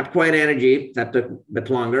 and not quite energy, that took a bit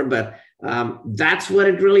longer, but that's what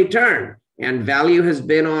it really turned. And value has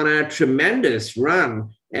been on a tremendous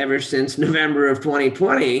run ever since November of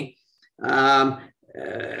 2020. But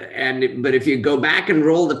if you go back and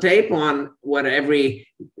roll the tape on what every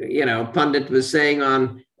pundit was saying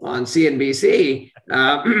on CNBC,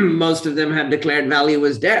 most of them had declared value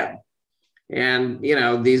was dead, and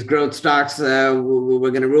these growth stocks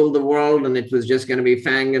were going to rule the world, and it was just going to be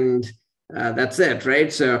FANG, and that's it,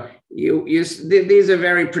 right? So these are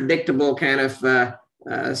very predictable kind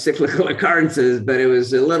of cyclical occurrences, but it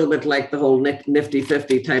was a little bit like the whole Nifty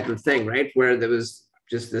 50 type of thing, right? Where there was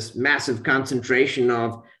just this massive concentration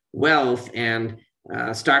of wealth, and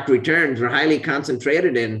stock returns were highly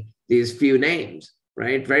concentrated in these few names,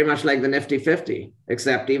 right? Very much like the Nifty 50,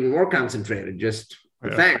 except even more concentrated, just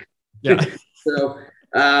the fact. Yeah. So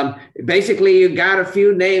basically, you got a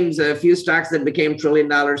few names, a few stocks that became $1 trillion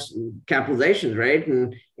capitalizations, right?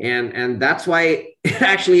 And that's why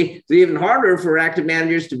actually it's even harder for active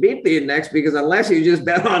managers to beat the index, because unless you just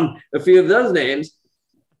bet on a few of those names,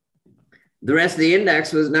 the rest of the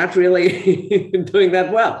index was not really doing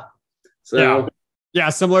that well. So yeah,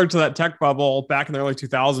 similar to that tech bubble back in the early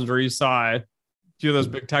 2000s, where you saw a few of those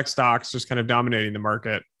big tech stocks just kind of dominating the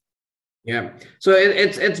market. Yeah, so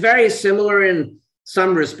it's very similar in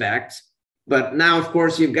some respects, but now, of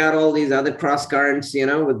course, you've got all these other cross currents,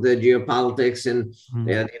 with the geopolitics, and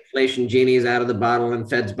the inflation genie is out of the bottle, and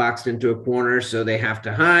Fed's boxed into a corner, so they have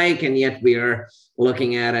to hike, and yet we are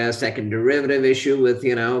looking at a second derivative issue with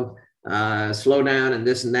slowdown and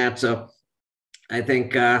this and that. So I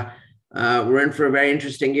think we're in for a very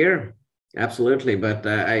interesting year. Absolutely. But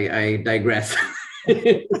I digress.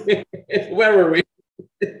 Where were we?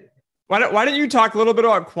 Why don't you talk a little bit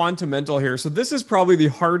about Quantamental here? So this is probably the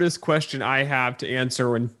hardest question I have to answer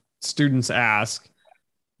when students ask,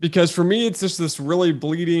 because for me, it's just this really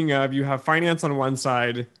bleeding of, you have finance on one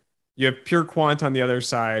side, you have pure quant on the other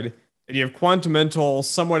side. and you have Quantamental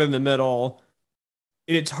somewhat in the middle.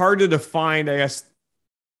 It's hard to define, I guess,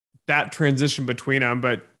 that transition between them,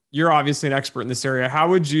 but you're obviously an expert in this area. How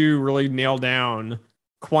would you really nail down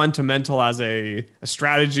Quantamental as a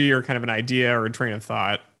strategy or kind of an idea or a train of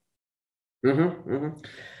thought?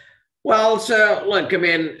 Well, so look, I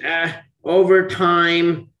mean, over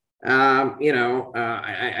time,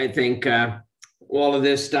 I think all of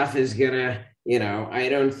this stuff is gonna, I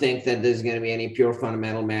don't think that there's going to be any pure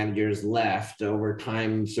fundamental managers left over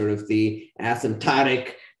time. Sort of the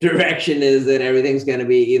asymptotic direction is that everything's going to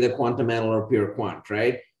be either quantamental or pure quant,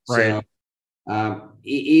 right? Right. So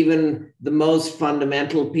even the most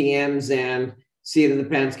fundamental PMs and seat of the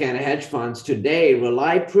pants kind of hedge funds today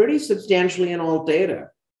rely pretty substantially on alt data.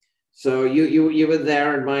 So you were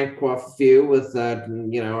there in my QWAFA few with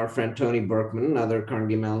our friend Tony Berkman, another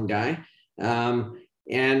Carnegie Mellon guy.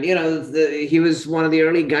 And he was one of the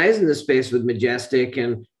early guys in the space with Majestic,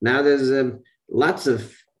 and now there's lots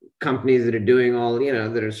of companies that are doing all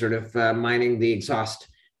that are sort of mining the exhaust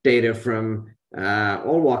data from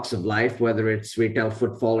all walks of life, whether it's retail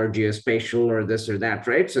footfall or geospatial or this or that,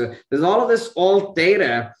 right? So there's all of this alt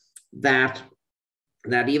data that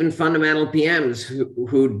even fundamental PMs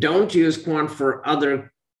who don't use quant for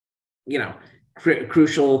other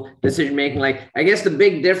crucial decision making, like I guess the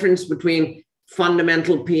big difference between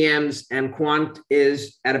fundamental PMs and quant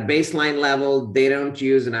is at a baseline level, they don't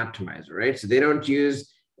use an optimizer, right? So they don't use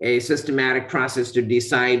a systematic process to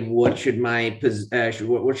decide what should my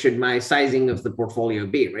sizing of the portfolio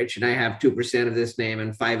be, right? Should I have 2% of this name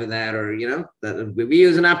and 5 of that, or we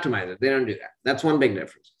use an optimizer. They don't do that. That's one big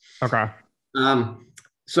difference. Okay.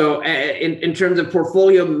 So in terms of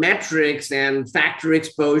portfolio metrics and factor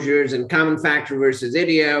exposures and common factor versus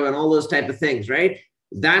ideo and all those type of things, right?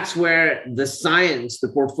 That's where the science, the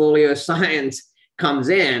portfolio science comes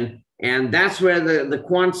in. And that's where the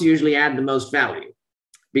quants usually add the most value.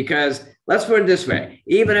 Because let's put it this way,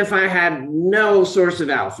 even if I had no source of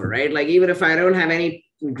alpha, right? Like even if I don't have any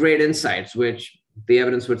great insights, which the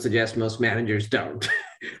evidence would suggest most managers don't,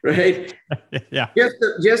 right? Yeah.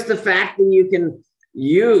 Just the fact that you can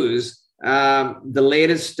use the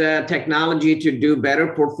latest technology to do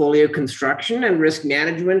better portfolio construction and risk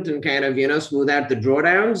management and kind of, smooth out the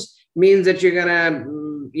drawdowns means that you're going to,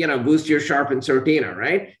 boost your Sharpe and Sortino,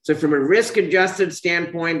 right? So from a risk adjusted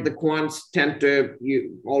standpoint, the quants tend to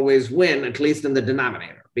always win, at least in the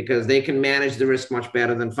denominator, because they can manage the risk much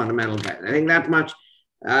better than fundamental guys. I think that much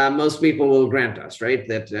most people will grant us, right?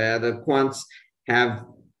 That the quants have,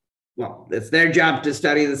 it's their job to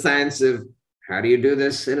study the science of how do you do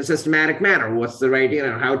this in a systematic manner? What's the right,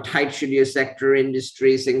 how tight should your sector,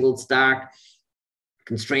 industry, single stock,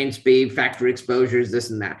 constraint speed, factor exposures,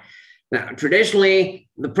 this and that. Now, traditionally,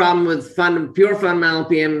 the problem with pure fundamental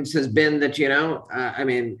PMs has been that,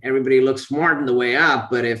 everybody looks smart on the way up,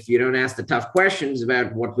 but if you don't ask the tough questions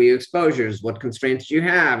about what were your exposures, what constraints do you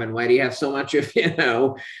have, and why do you have so much of,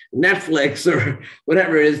 Netflix or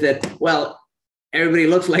whatever it is that, everybody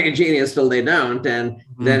looks like a genius till they don't, and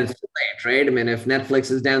then it's too late, right? I mean, if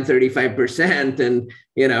Netflix is down 35% and,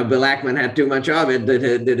 Bill Ackman had too much of it,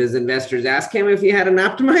 did his investors ask him if he had an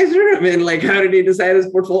optimizer? I mean, like, how did he decide his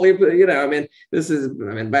portfolio? By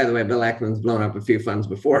the way, Bill Ackman's blown up a few funds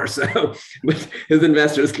before, so, but his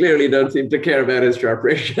investors clearly don't seem to care about his Sharpe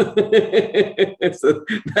ratio. So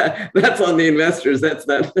that's on the investors. That's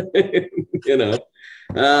not,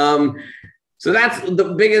 So that's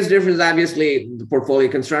the biggest difference, obviously, the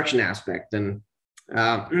portfolio construction aspect. And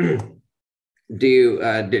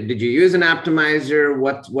did you use an optimizer?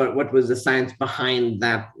 What was the science behind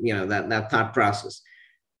that? That thought process.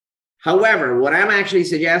 However, what I'm actually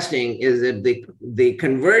suggesting is that the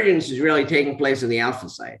convergence is really taking place on the alpha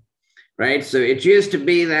side, right? So it used to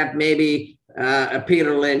be that maybe a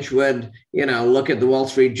Peter Lynch would, look at the Wall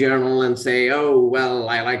Street Journal and say, oh, well,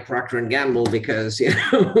 I like Procter and Gamble because,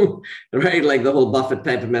 right, like the whole Buffett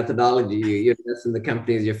type of methodology. You invest in the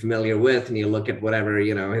companies you're familiar with, and you look at whatever,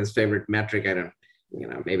 his favorite metric. I don't,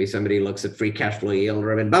 maybe somebody looks at free cash flow yield.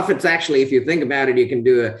 Or, Buffett's actually, if you think about it, you can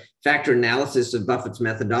do a factor analysis of Buffett's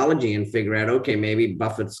methodology and figure out, okay, maybe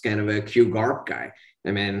Buffett's kind of a QGARP guy.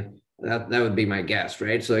 I mean, that would be my guess,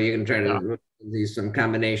 right? So you can try to use some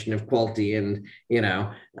combination of quality and,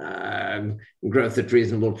 growth at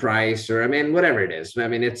reasonable price, or, whatever it is.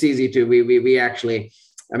 It's easy to, we actually,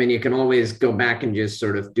 you can always go back and just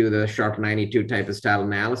sort of do the Sharpe 92 type of style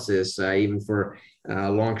analysis, even for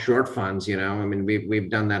long short funds, we've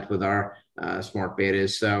done that with our smart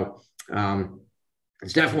betas. So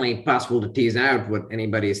it's definitely possible to tease out what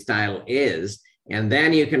anybody's style is. And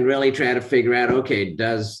then you can really try to figure out, okay,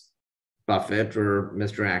 does Buffett or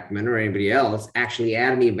Mr. Ackman or anybody else actually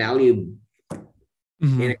add any value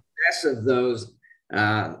in excess of those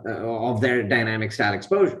of their dynamic style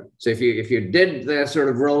exposure. So if you did the sort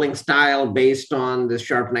of rolling style based on the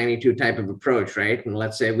sharp 92 type of approach, right? And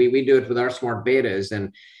let's say we do it with our smart betas,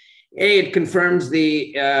 and it confirms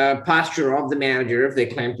the posture of the manager if they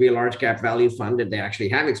claim to be a large cap value fund, that they actually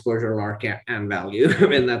have exposure to large cap and value. I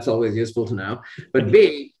mean, that's always useful to know. But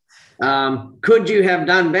B, could you have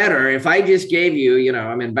done better if I just gave you,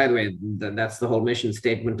 I mean, by the way, that's the whole mission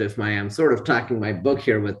statement of I'm sort of talking my book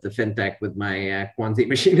here with the fintech, with my QuantZ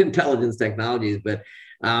machine intelligence technologies. But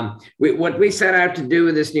what we set out to do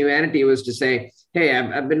with this new entity was to say, hey,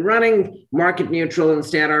 I've been running market neutral and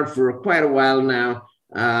standard for quite a while now.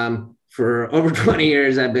 For over 20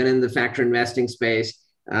 years, I've been in the factor investing space.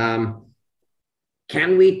 Can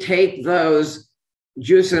we take those,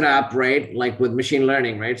 juice it up, right? Like with machine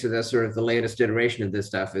learning, right? So that's sort of the latest iteration of this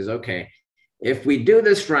stuff is, okay, if we do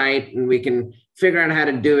this right and we can figure out how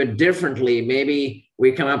to do it differently, maybe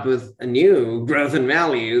we come up with a new growth and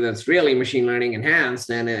value that's really machine learning enhanced,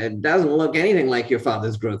 and it doesn't look anything like your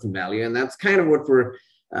father's growth and value. And that's kind of what we're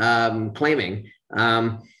claiming.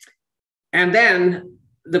 And then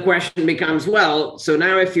the question becomes, well, so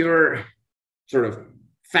now if you're sort of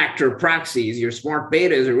factor proxies, your smart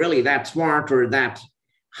betas are really that smart or that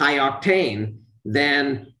high octane,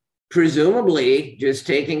 then presumably just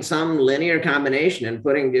taking some linear combination and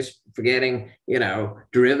forgetting,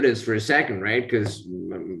 derivatives for a second, right? Because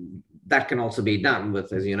that can also be done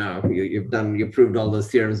with, as you know, you've proved all those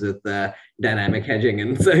theorems with dynamic hedging.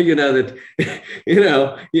 And so you know that,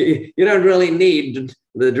 you don't really need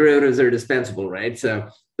the derivatives are dispensable, right? So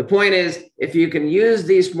the point is, if you can use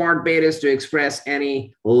these smart betas to express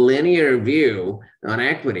any linear view on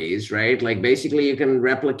equities, right? Like basically you can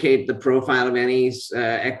replicate the profile of any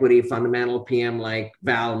equity fundamental PM like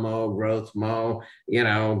ValMo, GrowthMo,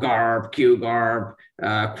 GARB, QGARB,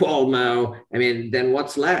 QualMo. I mean, then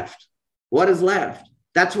what's left? What is left?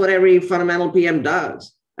 That's what every fundamental PM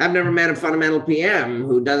does. I've never met a fundamental PM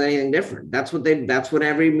who does anything different. That's what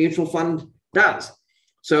every mutual fund does.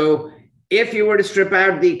 So if you were to strip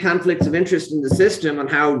out the conflicts of interest in the system and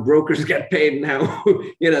how brokers get paid and how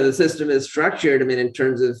the system is structured, I mean, in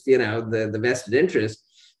terms of the vested interest,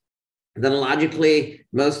 then logically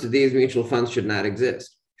most of these mutual funds should not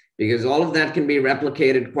exist, because all of that can be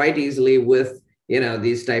replicated quite easily with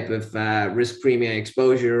these type of risk premium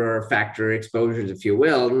exposure or factor exposures, if you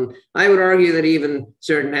will. And I would argue that even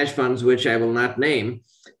certain hedge funds, which I will not name,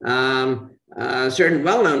 certain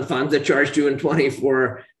well-known funds that charge 2 and 20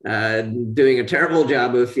 for doing a terrible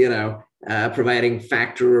job of, providing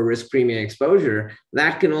factor or risk premium exposure,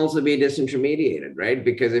 that can also be disintermediated, right?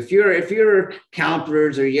 Because if you're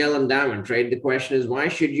CalPERS or Yale Endowment, right, the question is, why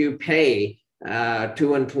should you pay 2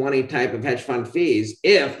 and 20 type of hedge fund fees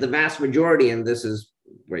if the vast majority, and this is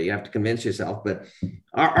where you have to convince yourself, but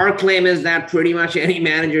our claim is that pretty much any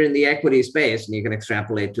manager in the equity space, and you can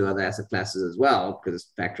extrapolate to other asset classes as well,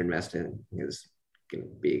 because factor investing can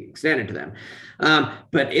be extended to them.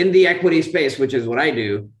 But in the equity space, which is what I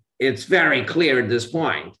do, it's very clear at this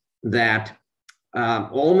point that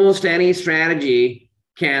almost any strategy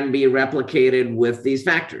can be replicated with these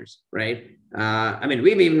factors, right? I mean,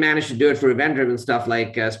 we've even managed to do it for event-driven stuff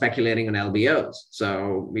like speculating on LBOs.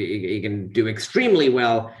 So you can do extremely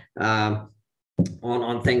well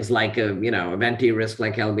on things like, event risk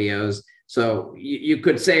like LBOs. So you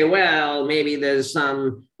could say, well, maybe there's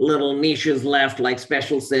some little niches left like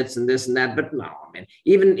special sits and this and that, but no, I mean,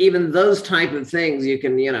 even those type of things, you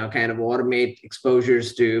can, kind of automate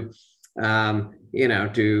exposures to,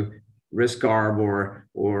 to risk arb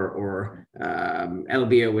or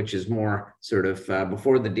LBO, which is more sort of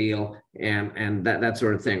before the deal and that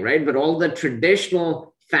sort of thing, right? But all the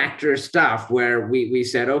traditional factor stuff where we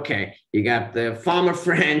said, okay, you got the Farmer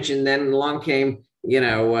French, and then along came,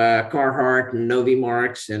 Carhartt and Novi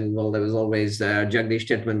Marks, and well, there was always Jagdish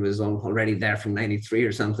Chitman was already there from 93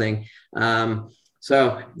 or something.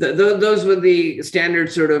 So those were the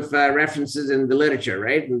standard sort of references in the literature,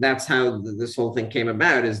 right? And that's how this whole thing came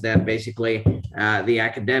about, is that basically the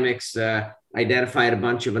academics identified a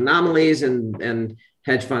bunch of anomalies and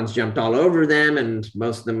hedge funds jumped all over them, and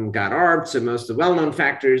most of them got arbed. So most of the well-known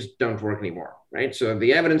factors don't work anymore, right? So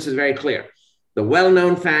the evidence is very clear. The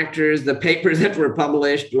well-known factors, the papers that were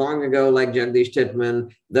published long ago, like Jagdish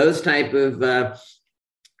Chitman, those type of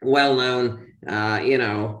well-known,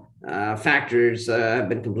 factors have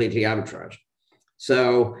been completely arbitraged.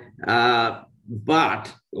 So,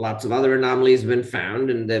 but lots of other anomalies have been found,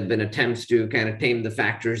 and there have been attempts to kind of tame the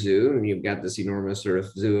factor zoo, and you've got this enormous sort of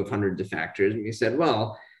zoo of hundreds of factors. And you said,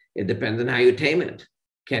 well, it depends on how you tame it.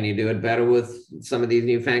 Can you do it better with some of these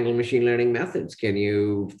newfangled machine learning methods? Can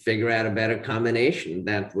you figure out a better combination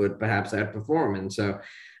that would perhaps outperform? And so,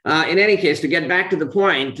 in any case, to get back to the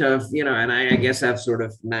point of, and I guess I've sort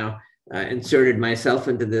of now inserted myself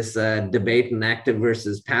into this debate in active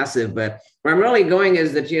versus passive, but where I'm really going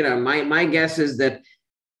is that, my guess is that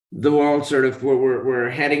the world sort of, we're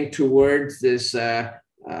heading towards this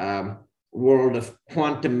world of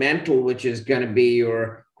Quantamental, which is going to be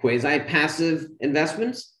your quasi-passive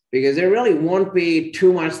investments, because there really won't be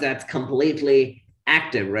too much that's completely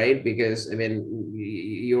active, right? Because, I mean,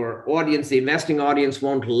 your audience, the investing audience,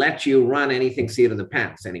 won't let you run anything seat of the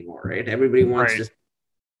pants anymore, right? Everybody wants to,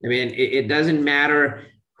 I mean, it doesn't matter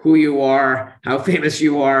who you are, how famous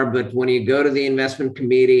you are, but when you go to the investment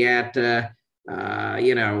committee at a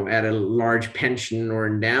large pension or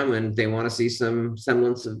endowment, they want to see some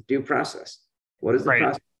semblance of due process. What is the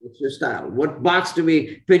process? What's your style? What box do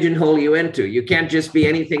we pigeonhole you into? You can't just be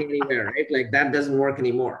anything anywhere, right? Like that doesn't work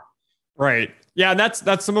anymore. Right. Yeah,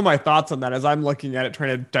 that's some of my thoughts on that as I'm looking at it,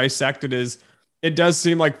 trying to dissect it. Is it does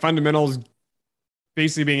seem like fundamentals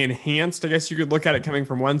basically being enhanced. I guess you could look at it coming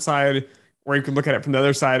from one side, or you could look at it from the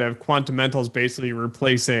other side of Quantamentals basically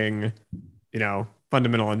replacing,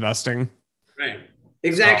 fundamental investing. Right.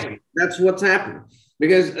 Exactly. That's what's happened.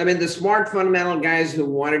 Because, I mean, the smart fundamental guys who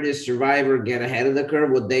wanted to survive or get ahead of the curve,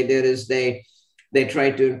 what they did is they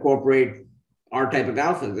tried to incorporate our type of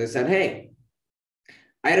alpha. They said, hey,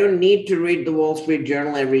 I don't need to read the Wall Street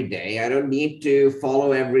Journal every day. I don't need to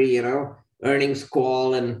follow every, earnings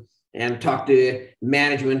call and talk to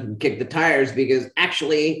management and kick the tires, because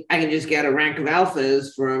actually I can just get a rank of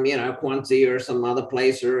alphas from, QuantZ or some other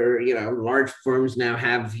place, or, large firms now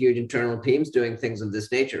have huge internal teams doing things of this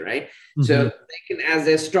nature, right? Mm-hmm. So they can, as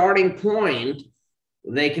a starting point,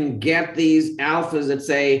 they can get these alphas that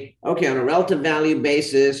say, okay, on a relative value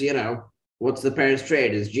basis, what's the parents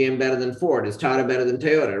trade? Is GM better than Ford? Is Tata better than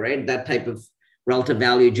Toyota, right? That type of relative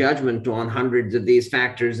value judgment on hundreds of these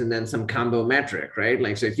factors, and then some combo metric, right?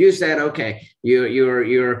 Like, so if you said, okay,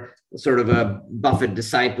 you're sort of a Buffett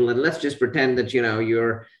disciple, and let's just pretend that,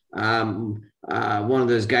 you're one of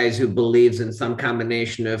those guys who believes in some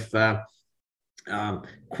combination of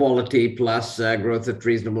quality plus growth at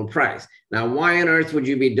reasonable price. Now, why on earth would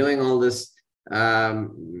you be doing all this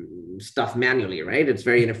stuff manually, right? It's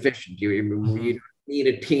very inefficient. You need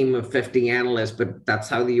a team of 50 analysts, but that's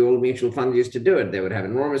how the old mutual funds used to do it. They would have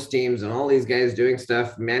enormous teams and all these guys doing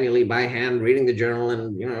stuff manually by hand, reading the journal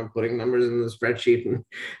and, putting numbers in the spreadsheet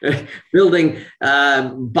and building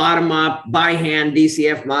bottom up by hand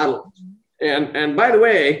DCF models. And by the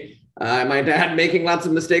way, I might add, making lots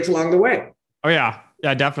of mistakes along the way. Oh yeah.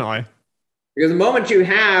 Yeah, definitely. Because the moment you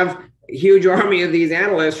have a huge army of these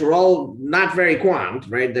analysts who are all not very quant,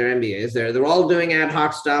 right? They're MBAs. They're all doing ad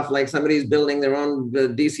hoc stuff. Like somebody's building their own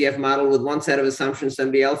DCF model with one set of assumptions.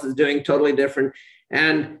 Somebody else is doing totally different.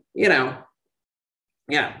 And,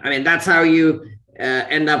 that's how you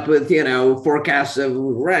end up with, forecasts of,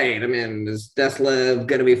 right, I mean, is Tesla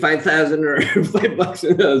going to be 5,000 or $5?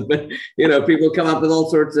 Who knows? But, people come up with all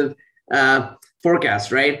sorts of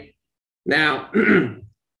forecasts, right? Now,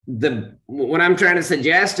 what I'm trying to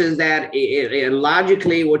suggest is that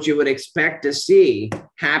logically what you would expect to see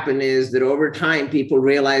happen is that over time, people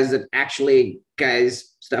realize that actually,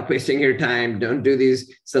 guys, stop wasting your time. Don't do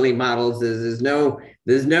these silly models. There's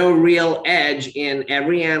no real edge in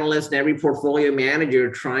every analyst and every portfolio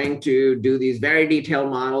manager trying to do these very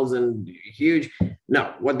detailed models and huge.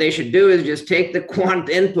 No, what they should do is just take the quant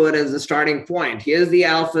input as the starting point. Here's the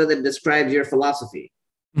alpha that describes your philosophy.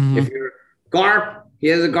 Mm-hmm. If you're GARP,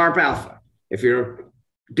 here's a GARP alpha. If you're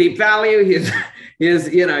deep value,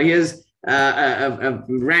 here's a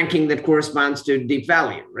ranking that corresponds to deep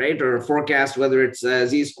value, right? Or a forecast, whether it's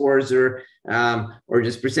Z-scores or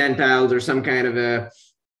just percentiles or some kind of a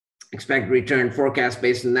expected return forecast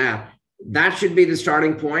based on that. That should be the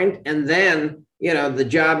starting point. And then, the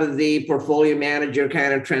job of the portfolio manager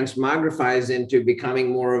kind of transmogrifies into becoming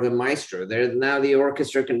more of a maestro. They're now the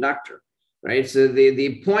orchestra conductor, right? So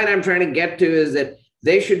the point I'm trying to get to is that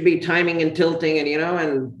they should be timing and tilting and,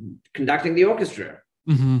 and conducting the orchestra.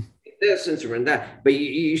 Mm-hmm. This instrument, that, but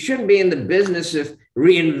you shouldn't be in the business of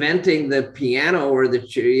reinventing the piano or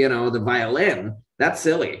the violin. That's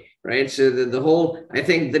silly, right? So the whole, I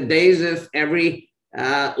think the days of every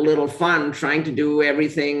little fund trying to do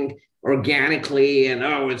everything organically and,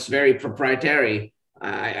 it's very proprietary.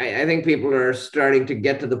 I think people are starting to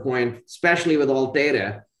get to the point, especially with alt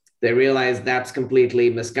data, they realize that's completely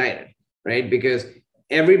misguided, right? Because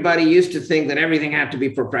everybody used to think that everything had to be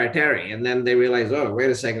proprietary. And then they realize, wait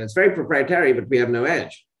a second, it's very proprietary, but we have no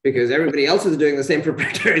edge. because everybody else is doing the same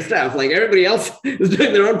proprietary stuff. Like everybody else is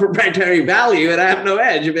doing their own proprietary value, and I have no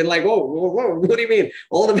edge. I've been like, whoa, what do you mean?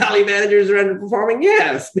 All the value managers are underperforming?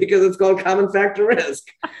 Yes, because it's called common factor risk.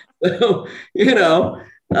 So,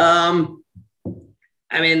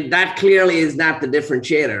 I mean, that clearly is not the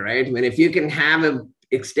differentiator, right? I mean, if you can have an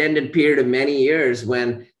extended period of many years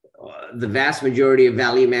when the vast majority of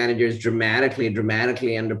value managers dramatically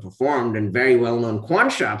underperformed, and very well-known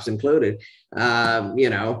quant shops included, massively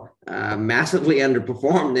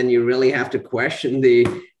underperformed, then you really have to question the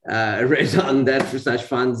raison d'etre for such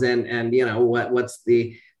funds, and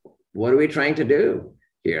what are we trying to do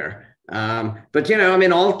here? But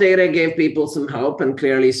alt data gave people some hope, and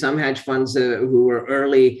clearly some hedge funds who were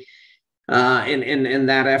early in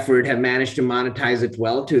that effort have managed to monetize it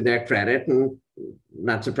well, to their credit. And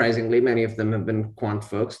not surprisingly, many of them have been quant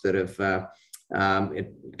folks that have,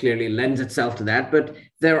 it clearly lends itself to that. But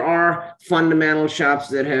there are fundamental shops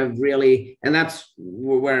that have really, and that's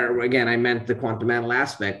where, again, I meant the Quantamental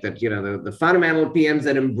aspect, that, the fundamental PMs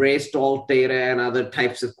that embraced alt data and other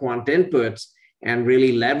types of quant inputs and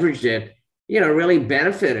really leveraged it, really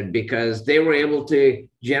benefited, because they were able to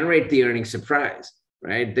generate the earnings surprise.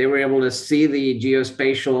 Right? They were able to see the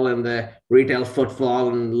geospatial and the retail footfall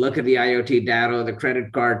and look at the IoT data, the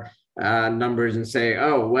credit card numbers, and say,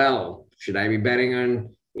 oh, well, should I be betting on,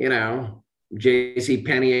 J.C.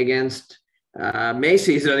 Penney against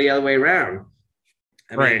Macy's, or the other way around?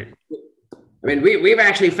 I mean, we've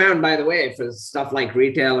actually found, by the way, for stuff like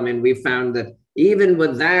retail, I mean, we've found that even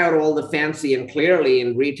without all the fancy, and clearly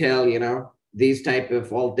in retail, these type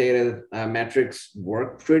of alt data metrics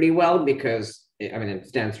work pretty well, because it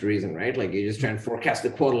stands to reason, right? Like, you're just trying to forecast the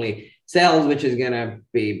quarterly sales, which is going to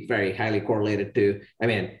be very highly correlated to,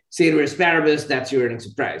 ceteris paribus, that's your earnings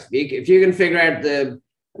surprise. If you can figure out the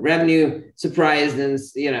revenue surprise, then,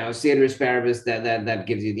 ceteris paribus, that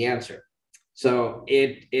gives you the answer. So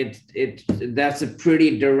that's a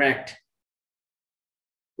pretty direct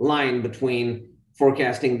line between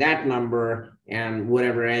forecasting that number and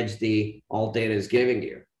whatever edge the alt data is giving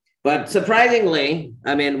you. But surprisingly,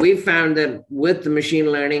 we've found that with the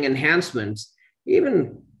machine learning enhancements,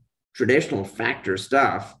 even traditional factor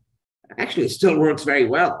stuff actually still works very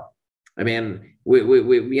well.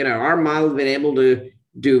 We our model has been able to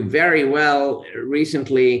do very well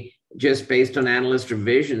recently, just based on analyst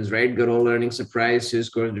revisions, right? Good old earnings surprise,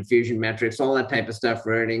 Z-scores, diffusion metrics, all that type of stuff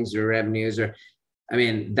for earnings or revenues, or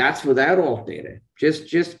that's without alt data,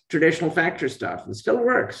 just traditional factor stuff. It still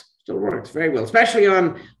works very well, especially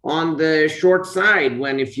on the short side,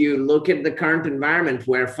 when, if you look at the current environment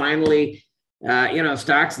where finally,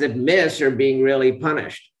 stocks that miss are being really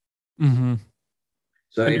punished. Mm-hmm.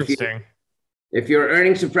 So if your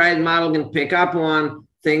earnings surprise model can pick up on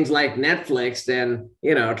things like Netflix, then,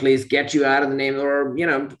 at least get you out of the name. Or,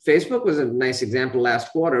 Facebook was a nice example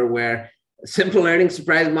last quarter, where a simple earnings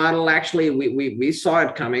surprise model, actually, we saw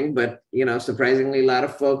it coming, but, surprisingly, a lot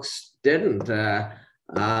of folks didn't.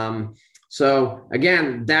 So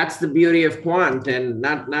again, that's the beauty of quant, and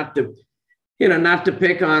not to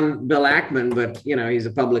pick on Bill Ackman, but he's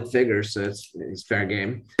a public figure, so it's fair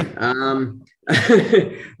game. The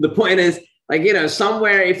point is,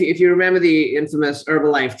 somewhere, if you remember the infamous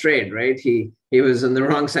Herbalife trade, right? He was on the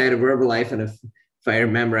wrong side of Herbalife, and if I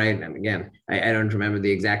remember, I don't remember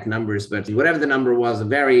the exact numbers, but whatever the number was, a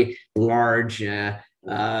very large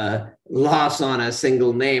loss on a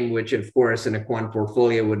single name, which of course in a quant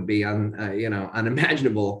portfolio would be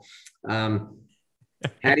unimaginable.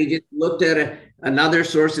 Had he just looked at another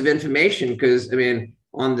source of information, because in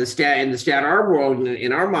the stat R world,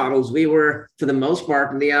 in our models, we were for the most part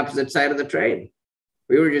on the opposite side of the trade.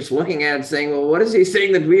 We were just looking at it saying, well, what is he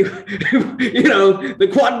saying that we, the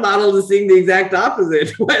quant model is seeing the exact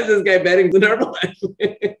opposite. Why is this guy betting the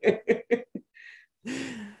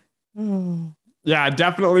Herbalife? Yeah,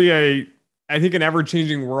 definitely I think an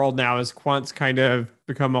ever-changing world now, as quants kind of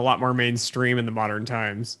become a lot more mainstream in the modern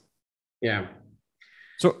times. Yeah.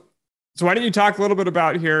 So why don't you talk a little bit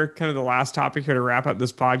about here, kind of the last topic here to wrap up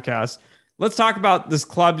this podcast. Let's talk about this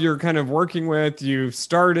club you're kind of working with. You're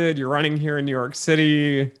running here in New York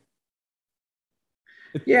City.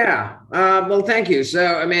 Yeah. Well, thank you.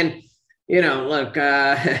 So, look,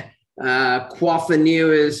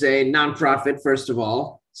 QWAFAxNew is a nonprofit, first of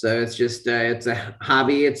all. So it's just, it's a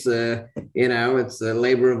hobby. It's it's a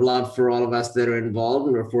labor of love for all of us that are involved.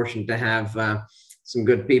 And we're fortunate to have some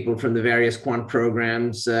good people from the various quant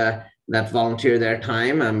programs that volunteer their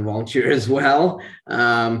time. I'm a volunteer as well.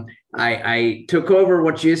 I took over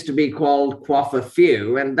what used to be called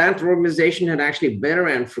QWAFAxNew, and that organization had actually been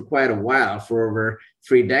around for quite a while, for over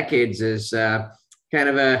 3 decades, as kind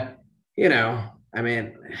of a, I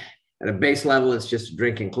mean, at a base level, it's just a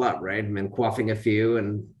drinking club, right? I mean, quaffing a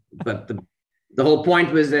few, but the whole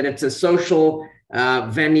point was that it's a social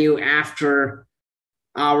venue after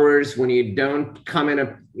hours when you don't come in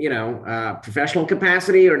a professional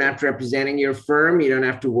capacity or not representing your firm. You don't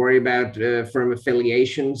have to worry about firm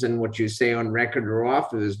affiliations and what you say on record or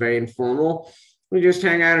off. It was very informal. We just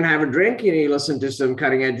hang out and have a drink. You listen to some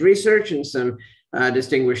cutting edge research and some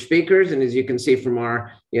distinguished speakers. And as you can see from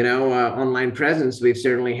our online presence, we've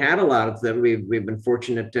certainly had a lot of them. We've been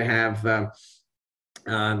fortunate to have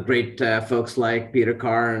great folks like Peter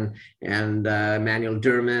Carr and Emmanuel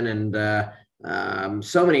Derman and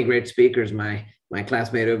so many great speakers. My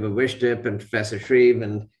classmate Uwe Wishtip and Professor Shreve,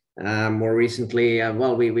 and more recently,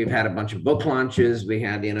 we've had a bunch of book launches. We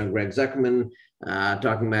had Greg Zuckerman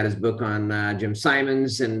talking about his book on Jim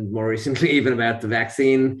Simons, and more recently even about the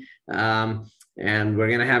vaccine. And we're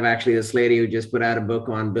going to have actually this lady who just put out a book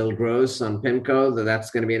on Bill Gross on PIMCO. That's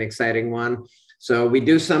going to be an exciting one. So we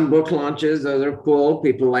do some book launches. Those are cool.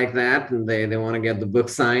 People like that, and they want to get the book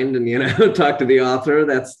signed and talk to the author.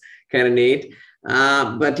 That's kind of neat.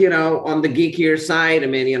 But on the geekier side,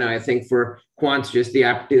 I think for quants, just the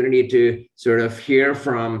opportunity to sort of hear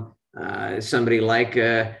from somebody like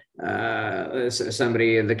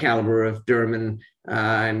somebody of the caliber of Derman,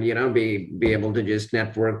 and be able to just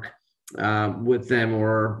network with them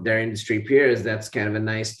or their industry peers. That's kind of a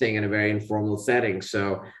nice thing in a very informal setting.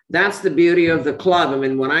 So that's the beauty of the club.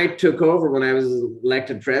 When I took over, when I was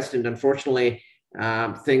elected president, unfortunately,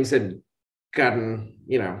 things had gotten,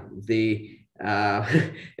 it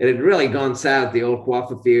had really gone south. The old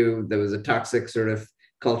QWAFA, there was a toxic sort of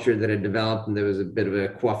culture that had developed, and there was a bit of a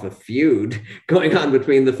QWAFA feud going on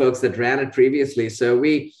between the folks that ran it previously. So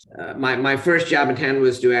my first job in hand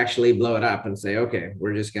was to actually blow it up and say, okay,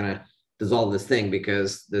 we're just going to dissolve this thing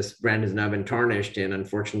because this brand has now been tarnished, and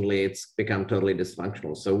unfortunately it's become totally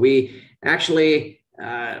dysfunctional. So we actually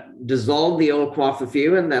dissolved the old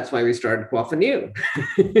QWAFA, and that's why we started QWAFAxNew.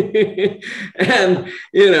 And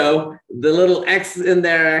the little X in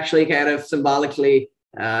there actually kind of symbolically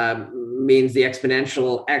means the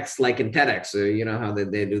exponential X, like in TEDx. So how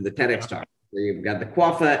they do the TEDx talk. So you've got the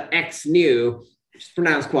QWAFAxNew, it's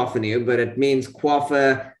pronounced QWAFAxNew, but it means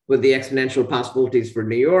QWAFA with the exponential possibilities for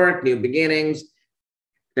New York, new beginnings,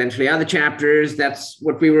 potentially other chapters. That's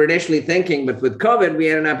what we were initially thinking. But with COVID, we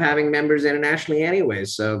ended up having members internationally anyway.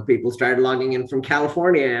 So people started logging in from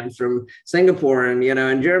California and from Singapore and,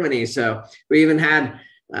 and Germany. So we even had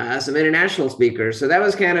some international speakers. So that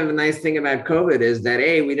was kind of a nice thing about COVID, is that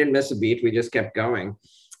A, we didn't miss a beat. We just kept going,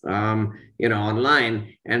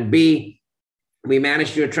 online. And B, we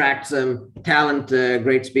managed to attract some talent,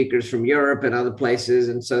 great speakers from Europe and other places.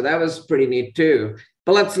 And so that was pretty neat too.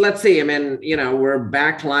 But let's see. We're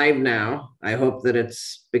back live now. I hope that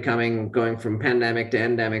it's going from pandemic to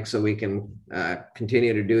endemic, so we can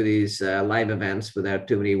continue to do these live events without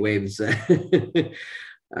too many waves.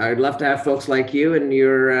 I'd love to have folks like you and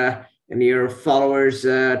your followers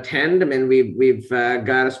attend. We've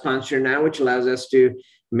got a sponsor now, which allows us to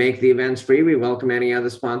make the events free. We welcome any other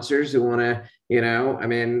sponsors who want to,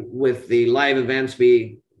 with the live events,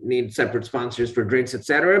 we need separate sponsors for drinks,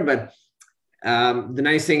 etc. But the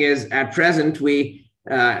nice thing is, at present, we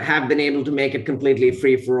have been able to make it completely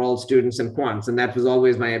free for all students and quants. And that was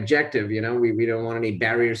always my objective. We don't want any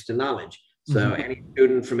barriers to knowledge. So any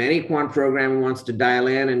student from any quant program who wants to dial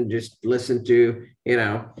in and just listen to,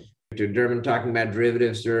 to Derman talking about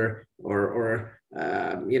derivatives or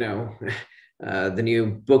the new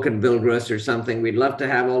book on Bill Gross or something, we'd love to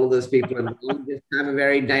have all of those people involved. Just have a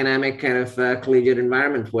very dynamic kind of collegiate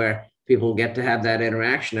environment where people get to have that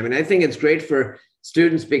interaction. I think it's great for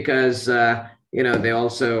students because, they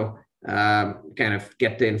also kind of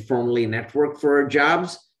get to informally network for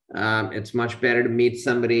jobs. It's much better to meet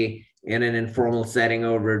somebody in an informal setting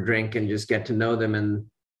over a drink and just get to know them, and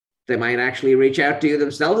they might actually reach out to you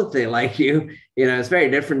themselves if they like you. It's very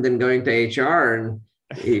different than going to HR and,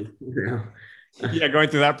 yeah, going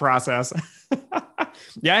through that process.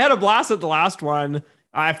 Yeah, I had a blast at the last one.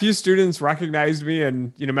 A few students recognized me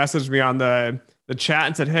and, messaged me on the chat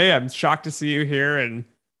and said, "Hey, I'm shocked to see you here," and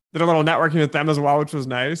did a little networking with them as well, which was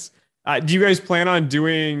nice. Do you guys plan on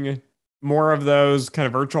doing more of those kind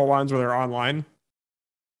of virtual ones where they're online?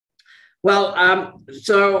 Well,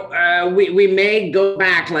 we may go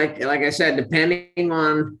back, like I said, depending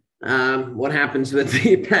on what happens with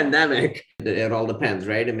the pandemic. It all depends,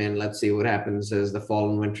 right? Let's see what happens as the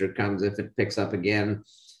fall and winter comes, if it picks up again.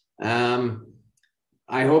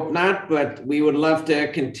 I hope not, but we would love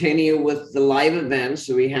to continue with the live events.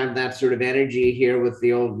 So we have that sort of energy here with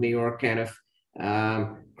the old New York kind of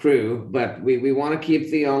crew, but we want to keep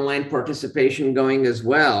the online participation going as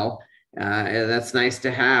well. That's nice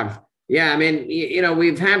to have. Yeah, I mean,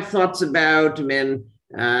 we've had thoughts about, kind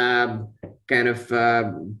of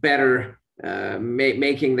better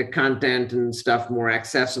making the content and stuff more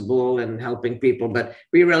accessible and helping people, but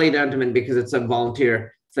we really don't, because it's a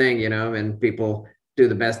volunteer thing, and people do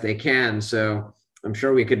the best they can. So I'm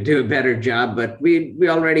sure we could do a better job, but we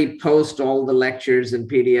already post all the lectures and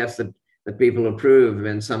PDFs that people approve,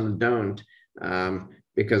 and some don't,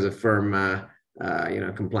 because of firm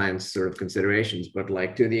compliance sort of considerations. But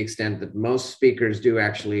like, to the extent that most speakers do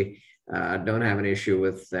actually don't have an issue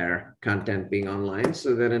with their content being online,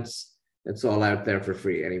 so that it's all out there for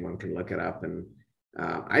free. Anyone can look it up. And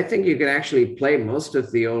I think you can actually play most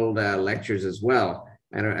of the old lectures as well.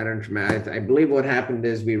 I don't remember. I believe what happened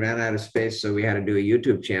is we ran out of space, so we had to do a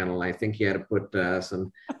YouTube channel. I think you had to put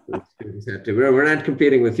some students had to. We're not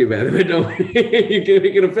competing with you, by the way. Don't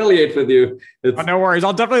we can affiliate with you. Oh, no worries.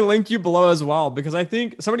 I'll definitely link you below as well, because I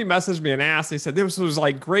think somebody messaged me and asked. They said this was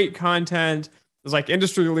like great content. It was like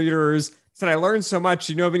industry leaders. Said I learned so much.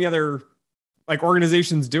 You know of any other like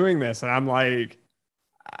organizations doing this? And I'm like,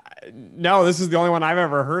 no, this is the only one I've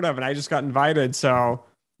ever heard of, and I just got invited. So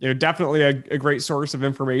definitely a great source of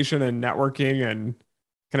information and networking, and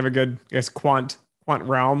kind of a good, I guess, quant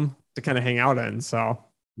realm to kind of hang out in. So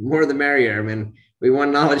more the merrier. I mean, we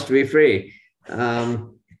want knowledge to be free.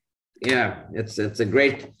 Yeah, it's a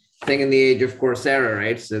great thing in the age of Coursera,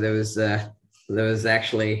 right? So there was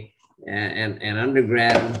actually an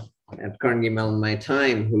undergrad at Carnegie Mellon my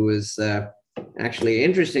time who was actually,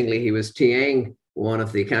 interestingly, he was TAing one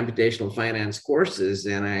of the computational finance courses,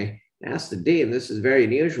 and I asked the dean, this is very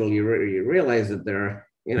unusual. You realize that there are,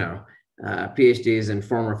 PhDs and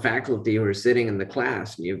former faculty who are sitting in the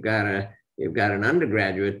class, and you've got an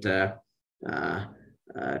undergraduate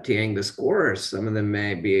TAing this course. Some of them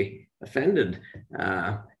may be offended.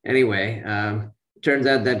 Anyway, turns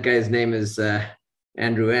out that guy's name is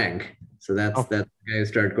Andrew Ng. So that's the guy who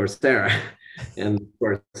started Coursera. And of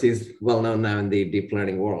course, he's well known now in the deep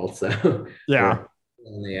learning world. So yeah,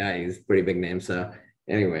 AI, he's a pretty big name. So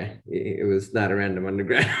anyway, it was not a random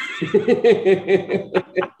undergrad.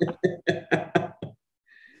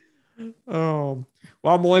 Oh,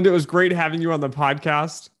 well, Milind, it was great having you on the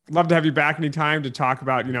podcast. Love to have you back anytime to talk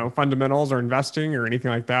about, fundamentals or investing or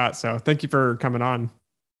anything like that. So thank you for coming on.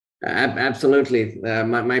 Absolutely.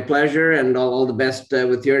 My pleasure, and all the best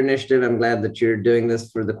with your initiative. I'm glad that you're doing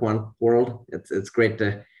this for the quant world. It's great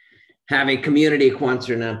to have a community. Quants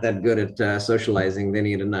are not that good at socializing. They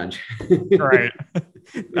need a nudge. All right.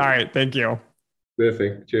 All right. Thank you.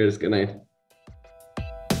 Perfect. Cheers. Good night.